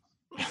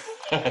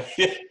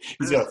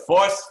 He's gonna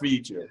force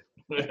feed you.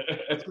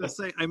 I was gonna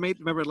say,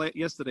 remember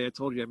yesterday I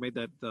told you I made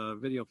that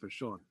video for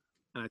Sean,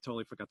 and I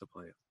totally forgot to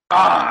play it.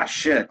 Ah,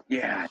 shit.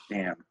 Yeah,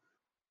 damn.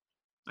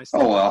 I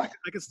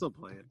can still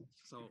play it.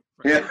 So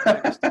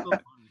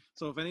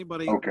if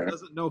anybody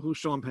doesn't know who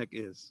Sean Peck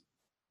is,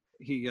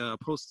 he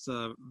posts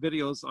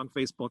videos on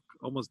Facebook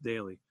almost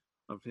daily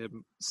of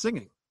him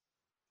singing.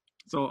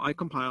 So I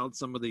compiled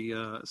some of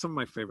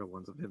my favorite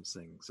ones of him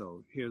singing.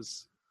 So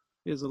here's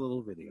a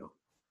little video.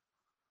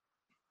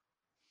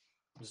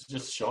 It was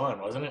just Sean,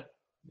 wasn't it?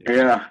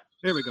 Yeah.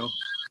 Here we go.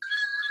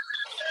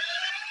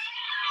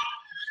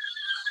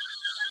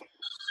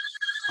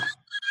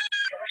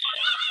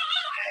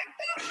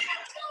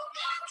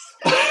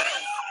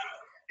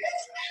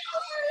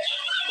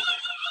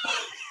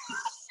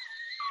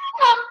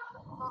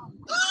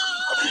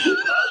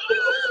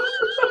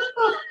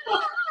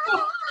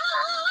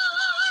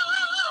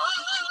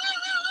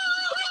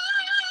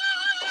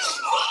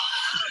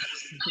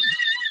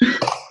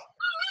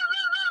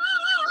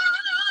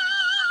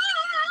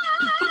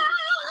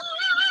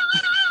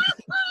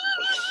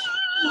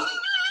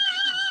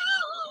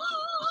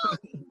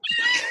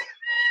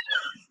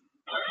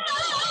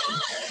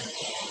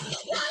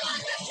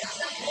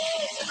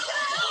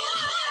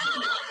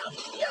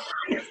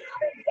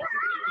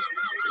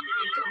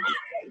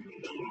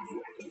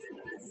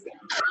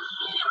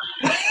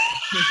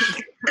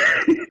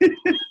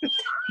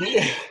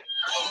 Yeah.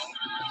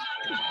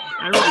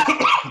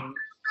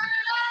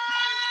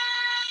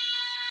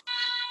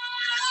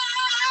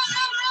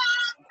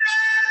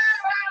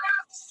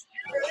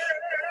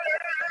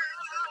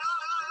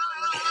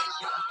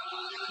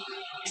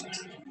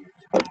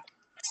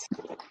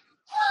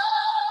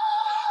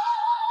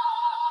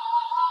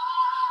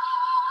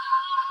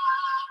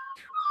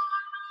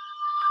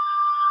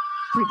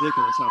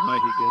 ridiculous how high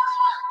he gets.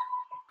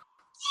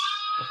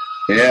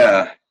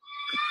 Yeah.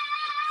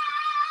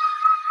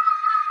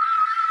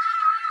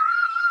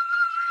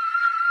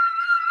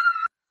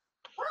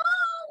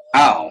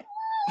 Ow.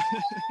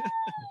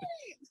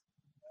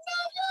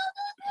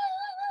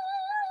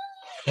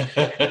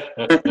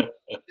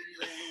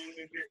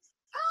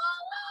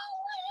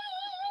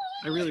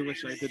 I really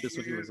wish I did this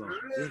when he was on.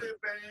 Yeah.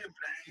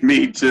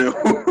 Me too.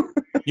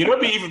 You know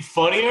what'd be even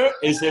funnier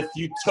is if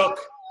you took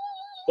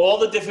all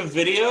the different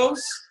videos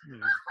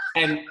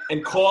and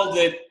called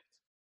it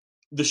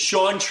the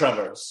Sean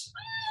Tremors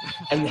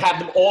and had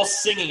them all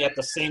singing at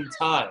the same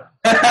time.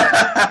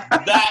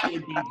 That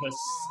would be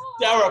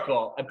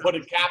hysterical. And put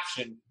a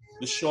caption,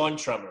 the Sean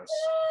Tremors.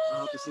 I'll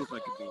have to see if I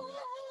can do that.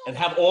 And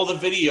have all the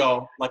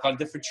video like on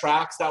different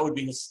tracks. That would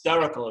be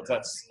hysterical if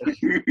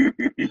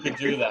you could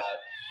do that.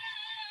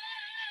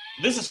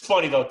 This is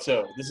funny though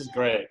too. This is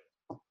great.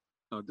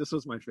 Oh, this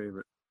was my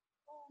favorite.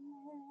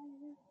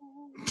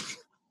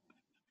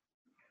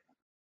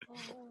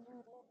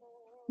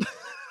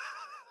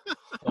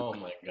 Oh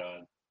my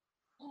god.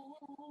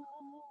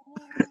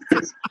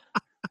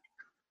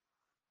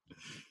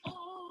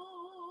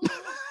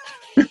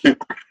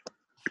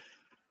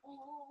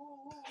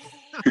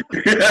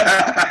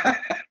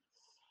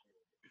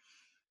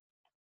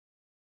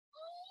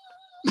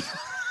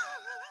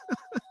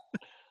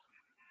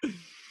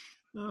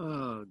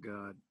 Oh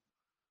god,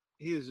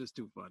 he is just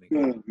too funny.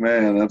 Oh,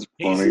 man, that's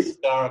funny. He's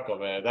hysterical,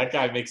 man. That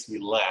guy makes me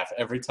laugh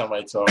every time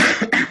I talk.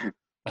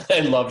 I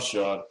love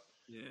Sean.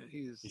 Yeah,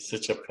 he's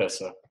such a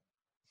pisser.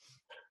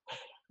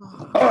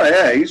 Oh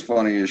yeah, he's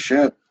funny as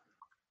shit.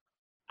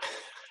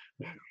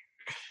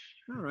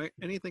 All right.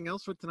 Anything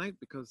else for tonight?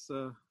 Because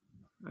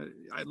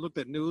I looked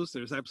at news.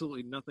 There's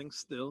absolutely nothing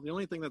still. The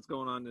only thing that's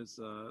going on is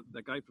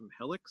that guy from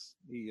Helix.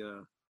 He's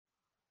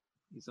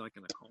like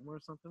in a coma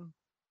or something.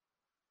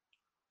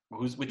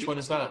 Which one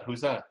is that?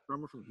 Who's that?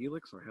 Drummer from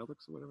Helix or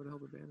Helix or whatever the hell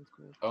the band is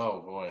called.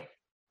 Oh boy.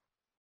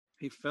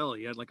 He fell.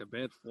 He had like a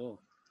bad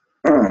fall.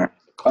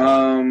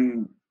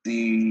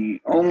 The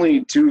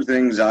only two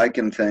things I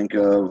can think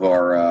of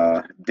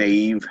are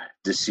Dave,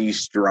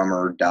 deceased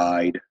drummer,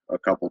 died a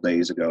couple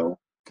days ago.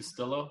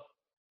 Castillo?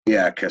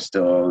 Yeah,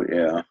 Castillo,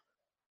 yeah.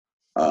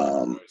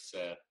 Very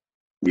sad.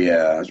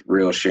 Yeah, it's a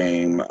real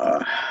shame.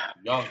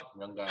 Young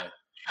guy.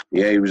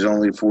 Yeah, he was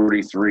only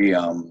 43.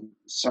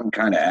 Some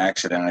kind of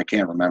accident. I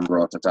can't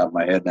remember off the top of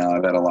my head now.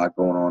 I've had a lot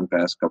going on the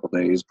past couple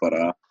days,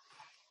 but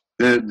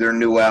their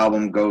new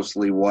album,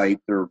 Ghostly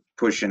White, they're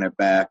pushing it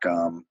back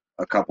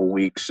a couple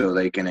weeks so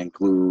they can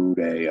include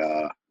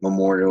a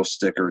memorial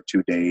sticker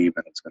to Dave,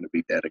 and it's going to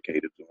be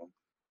dedicated to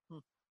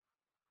him.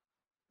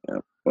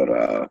 Yeah,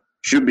 but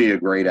should be a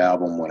great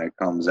album when it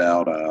comes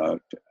out.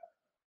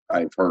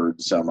 I've heard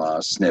some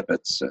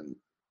snippets and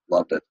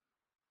loved it.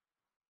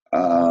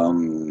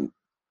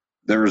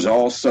 There's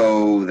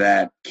also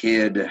that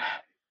kid,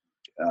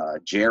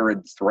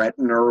 Jared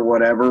Threaten or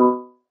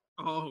whatever.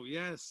 Oh,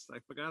 yes. I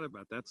forgot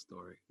about that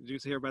story. Did you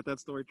hear about that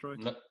story, Troy?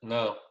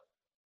 No.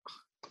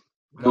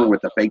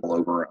 With the fake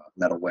over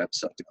metal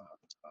website.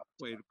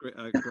 Wait,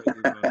 Greg,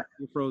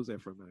 you froze there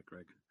for a minute,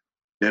 Greg.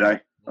 Did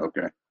I?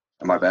 Okay.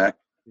 Am I back?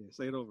 Yeah,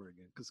 say it over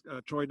again, because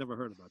Troy never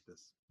heard about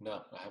this.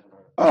 No, I haven't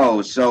heard.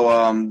 Oh,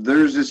 so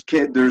there's this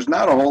kid. There's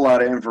not a whole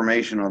lot of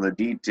information on the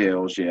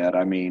details yet.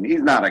 I mean,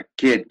 he's not a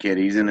kid.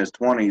 He's in his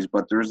 20s,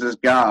 but there's this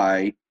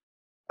guy,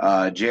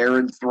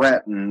 Jared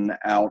Threaten,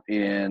 out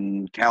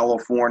in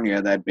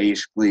California that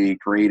basically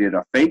created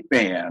a fake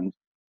band,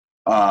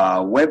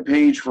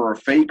 webpage for a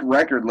fake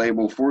record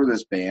label for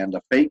this band,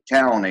 a fake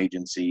talent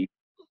agency,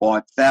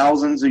 bought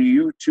thousands of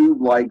YouTube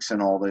likes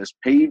and all this,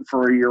 paid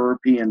for a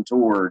European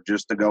tour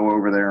just to go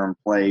over there and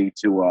play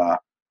to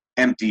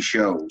empty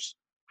shows.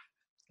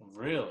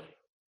 Really?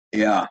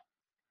 Yeah.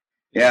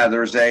 Yeah,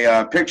 there's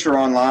a picture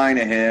online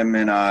of him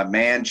in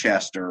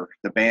Manchester,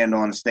 the band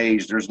on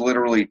stage. There's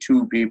literally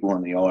 2 people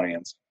in the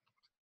audience.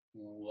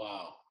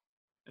 Wow.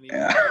 And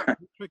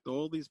he tricked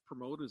all these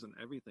promoters and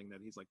everything that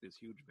he's like this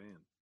huge band.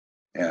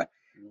 Yeah.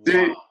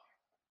 Wow.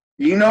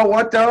 You know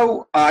what,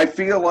 though? I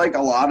feel like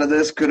a lot of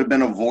this could have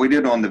been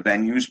avoided on the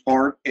venues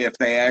part if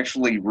they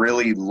actually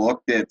really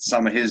looked at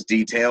some of his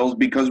details.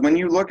 Because when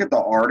you look at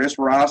the artist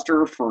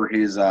roster for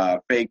his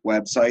fake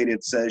website,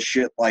 it says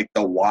shit like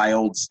the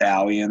Wild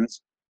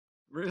Stallions.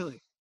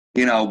 Really?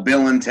 You know,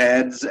 Bill and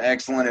Ted's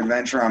Excellent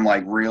Adventure. I'm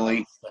like,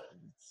 really?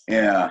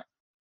 Yeah.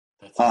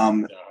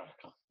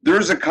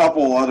 There's a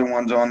couple other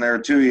ones on there,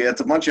 too. Yeah,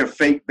 it's a bunch of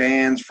fake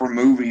bands for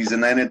movies,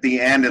 and then at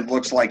the end it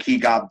looks like he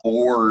got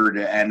bored,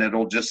 and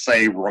it'll just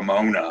say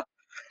Ramona.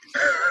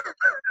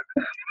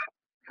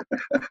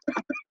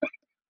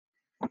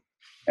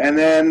 And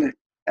then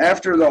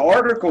after the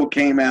article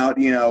came out,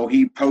 you know,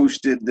 he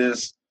posted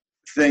this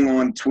thing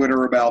on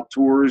Twitter about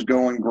tours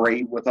going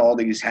great with all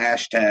these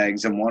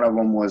hashtags, and one of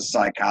them was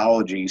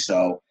psychology,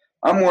 so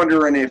I'm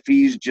wondering if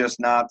he's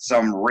just not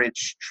some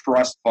rich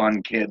trust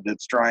fund kid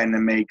that's trying to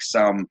make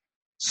some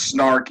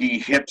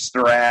snarky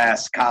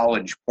hipster-ass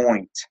college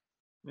point.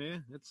 Yeah,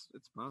 it's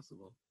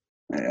possible.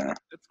 Yeah.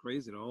 That's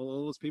crazy.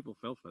 All those people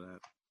fell for that.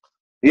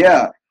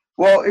 Yeah.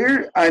 Well,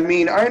 I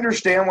mean, I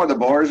understand why the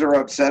bars are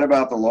upset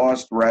about the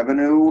lost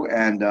revenue.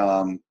 And,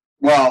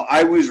 well,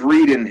 I was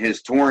reading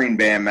his touring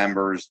band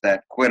members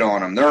that quit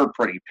on him. They're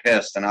pretty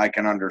pissed, and I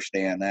can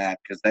understand that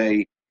because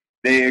they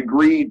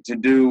agreed to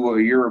do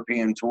a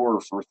European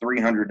tour for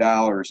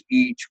 $300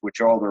 each,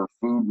 which all their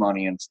food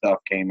money and stuff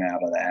came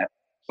out of that.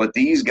 But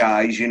these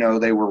guys, you know,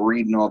 they were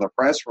reading all the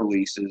press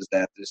releases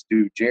that this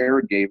dude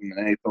Jared gave them,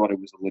 and they thought it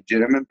was a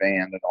legitimate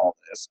band and all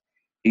this.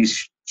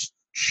 He's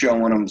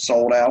showing them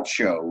sold-out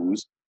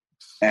shows,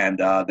 and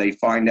they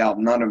find out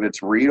none of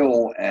it's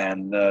real.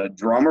 And the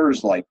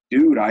drummer's like,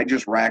 dude, I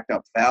just racked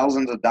up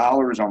thousands of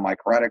dollars on my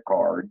credit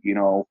card. You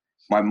know,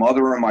 my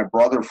mother and my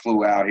brother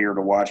flew out here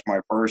to watch my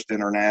first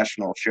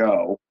international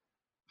show,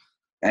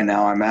 and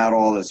now I'm out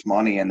all this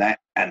money, and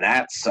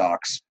that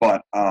sucks.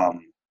 But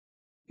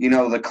you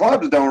know, the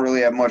clubs don't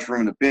really have much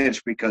room to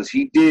bitch because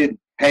he did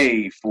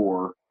pay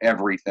for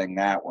everything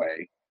that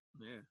way.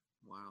 Yeah.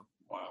 Wow.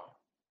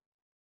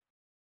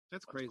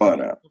 That's crazy.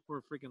 But for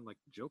a freaking like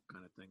joke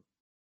kind of thing.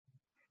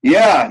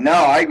 Yeah, no,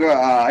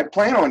 I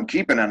plan on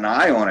keeping an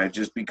eye on it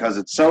just because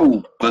it's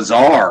so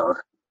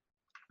bizarre.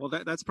 Well,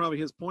 that's probably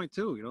his point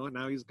too. You know,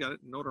 now he's got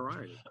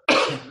notoriety.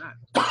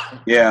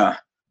 Yeah.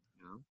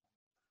 You know?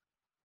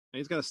 And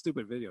he's got a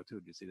stupid video too.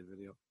 Did you see the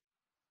video?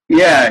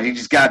 Yeah, he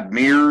just got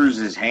mirrors,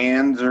 his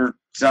hands or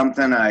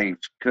something. I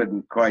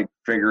couldn't quite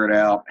figure it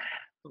out.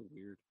 So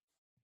weird.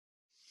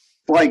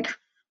 Like,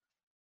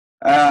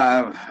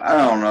 I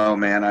don't know,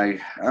 man. I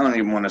don't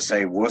even want to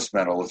say wuss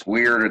metal. It's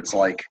weird. It's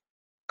like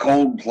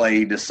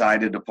Coldplay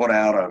decided to put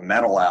out a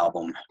metal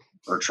album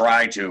or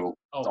try to.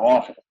 It's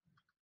awful.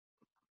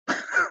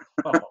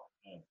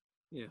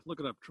 Yeah, look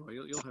it up, Troy.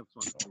 You'll have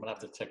fun. I'm gonna have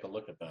to take a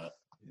look at that.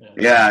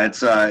 Yeah,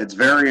 it's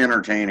very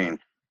entertaining.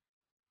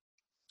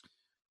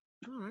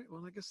 All right.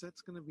 Well, I guess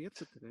that's gonna be it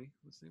for today.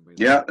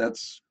 Yeah,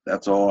 that's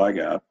all I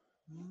got.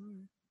 All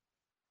right.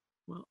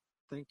 Well,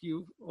 thank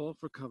you all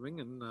for coming,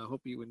 and hope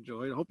you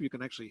enjoyed. I hope you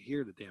can actually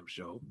hear the damn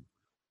show.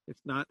 If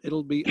not,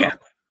 it'll be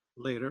up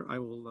later. I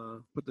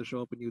will put the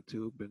show up on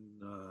YouTube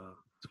and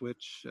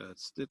Twitch,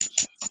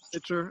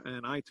 Stitcher,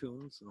 and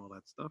iTunes, and all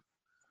that stuff.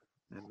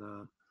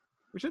 And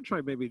we should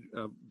try maybe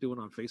doing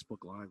on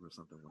Facebook Live or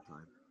something one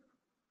time.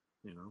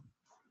 You know.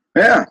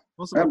 Yeah.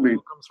 Most of the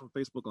people comes from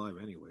Facebook Live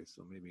anyway,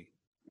 so maybe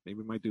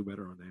we might do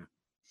better on there.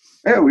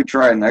 Yeah, we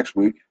try it next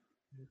week.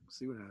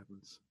 See what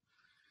happens.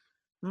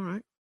 All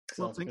right.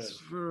 Well, thanks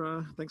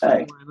for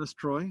Hey. joining us,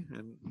 Troy.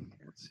 And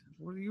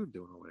what are you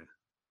doing over there?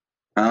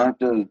 I have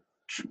to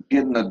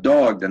getting the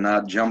dog to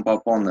not jump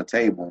up on the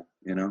table,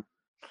 you know.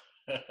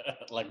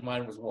 Like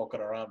mine was walking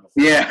around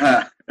before.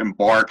 Yeah, and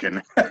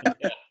barking.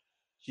 Yeah.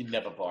 She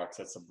never barks.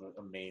 That's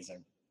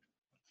amazing.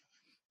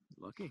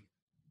 Lucky.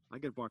 I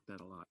get barked at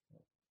a lot.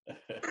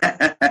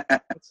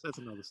 That's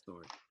another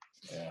story.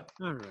 Yeah.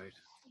 All right.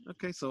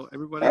 Okay, so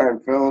everybody. All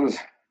right, fellas.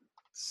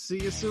 See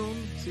you soon.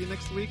 See you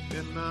next week.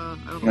 And I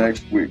don't know.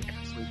 Next week.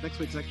 Next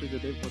week's actually the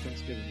day before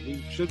Thanksgiving.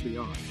 We should be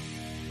on.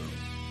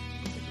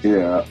 So.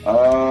 Yeah.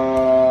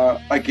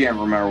 I can't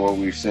remember what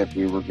we said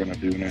we were going to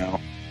do now.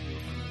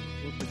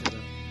 We'll figure it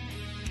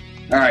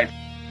out. All right.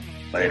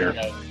 Later.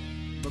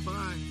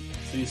 Bye-bye.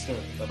 See you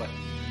soon. Bye-bye.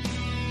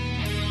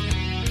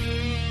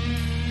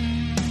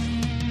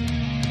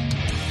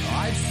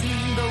 I've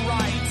seen the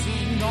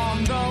writing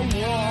on the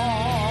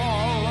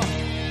wall.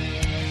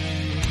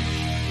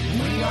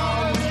 We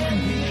are in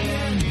the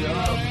end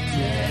of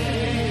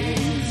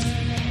days.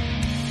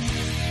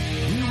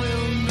 We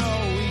will know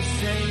we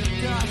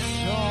saved us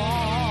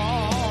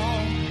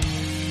all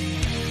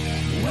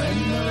when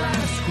the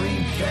last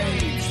screen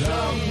fades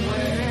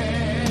away.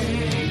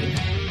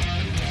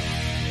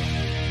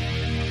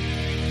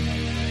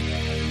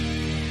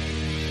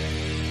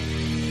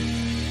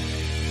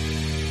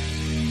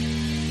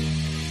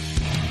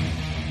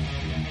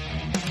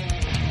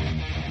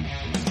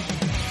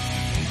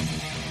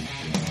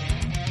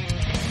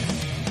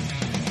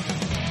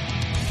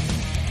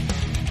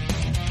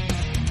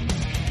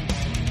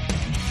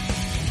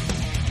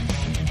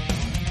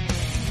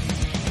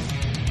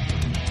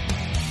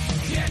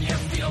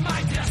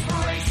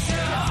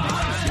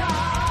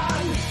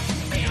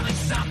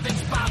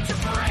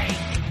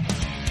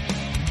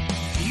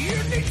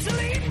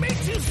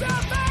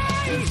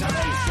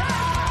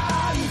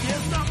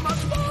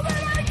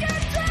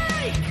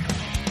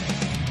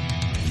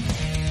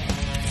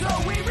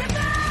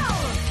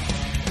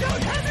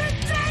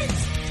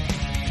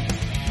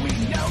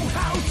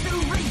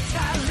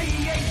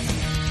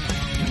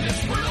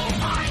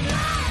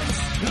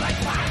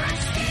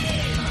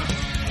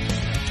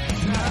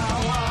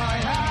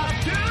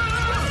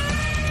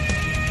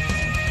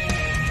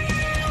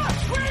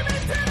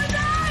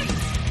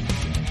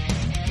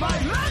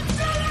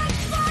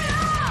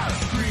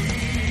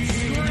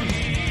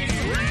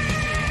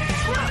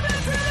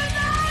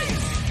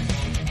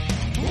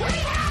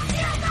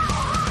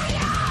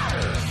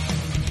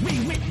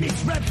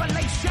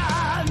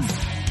 Revelations,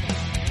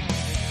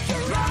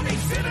 drowning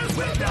sinners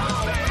with no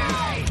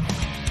faith.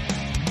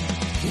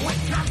 When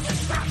comes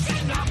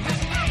destruction of the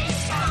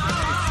nation,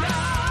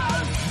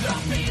 the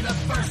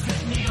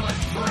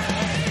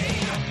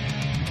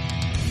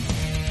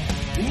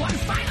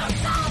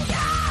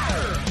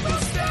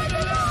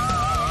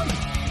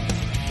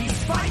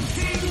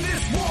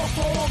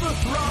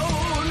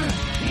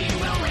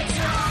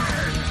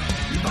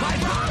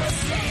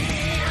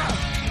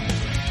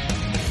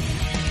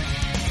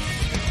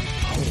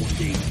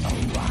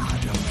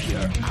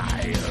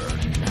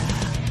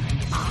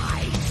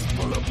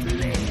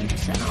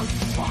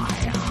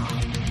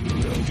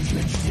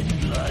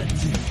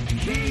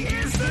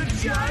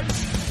judge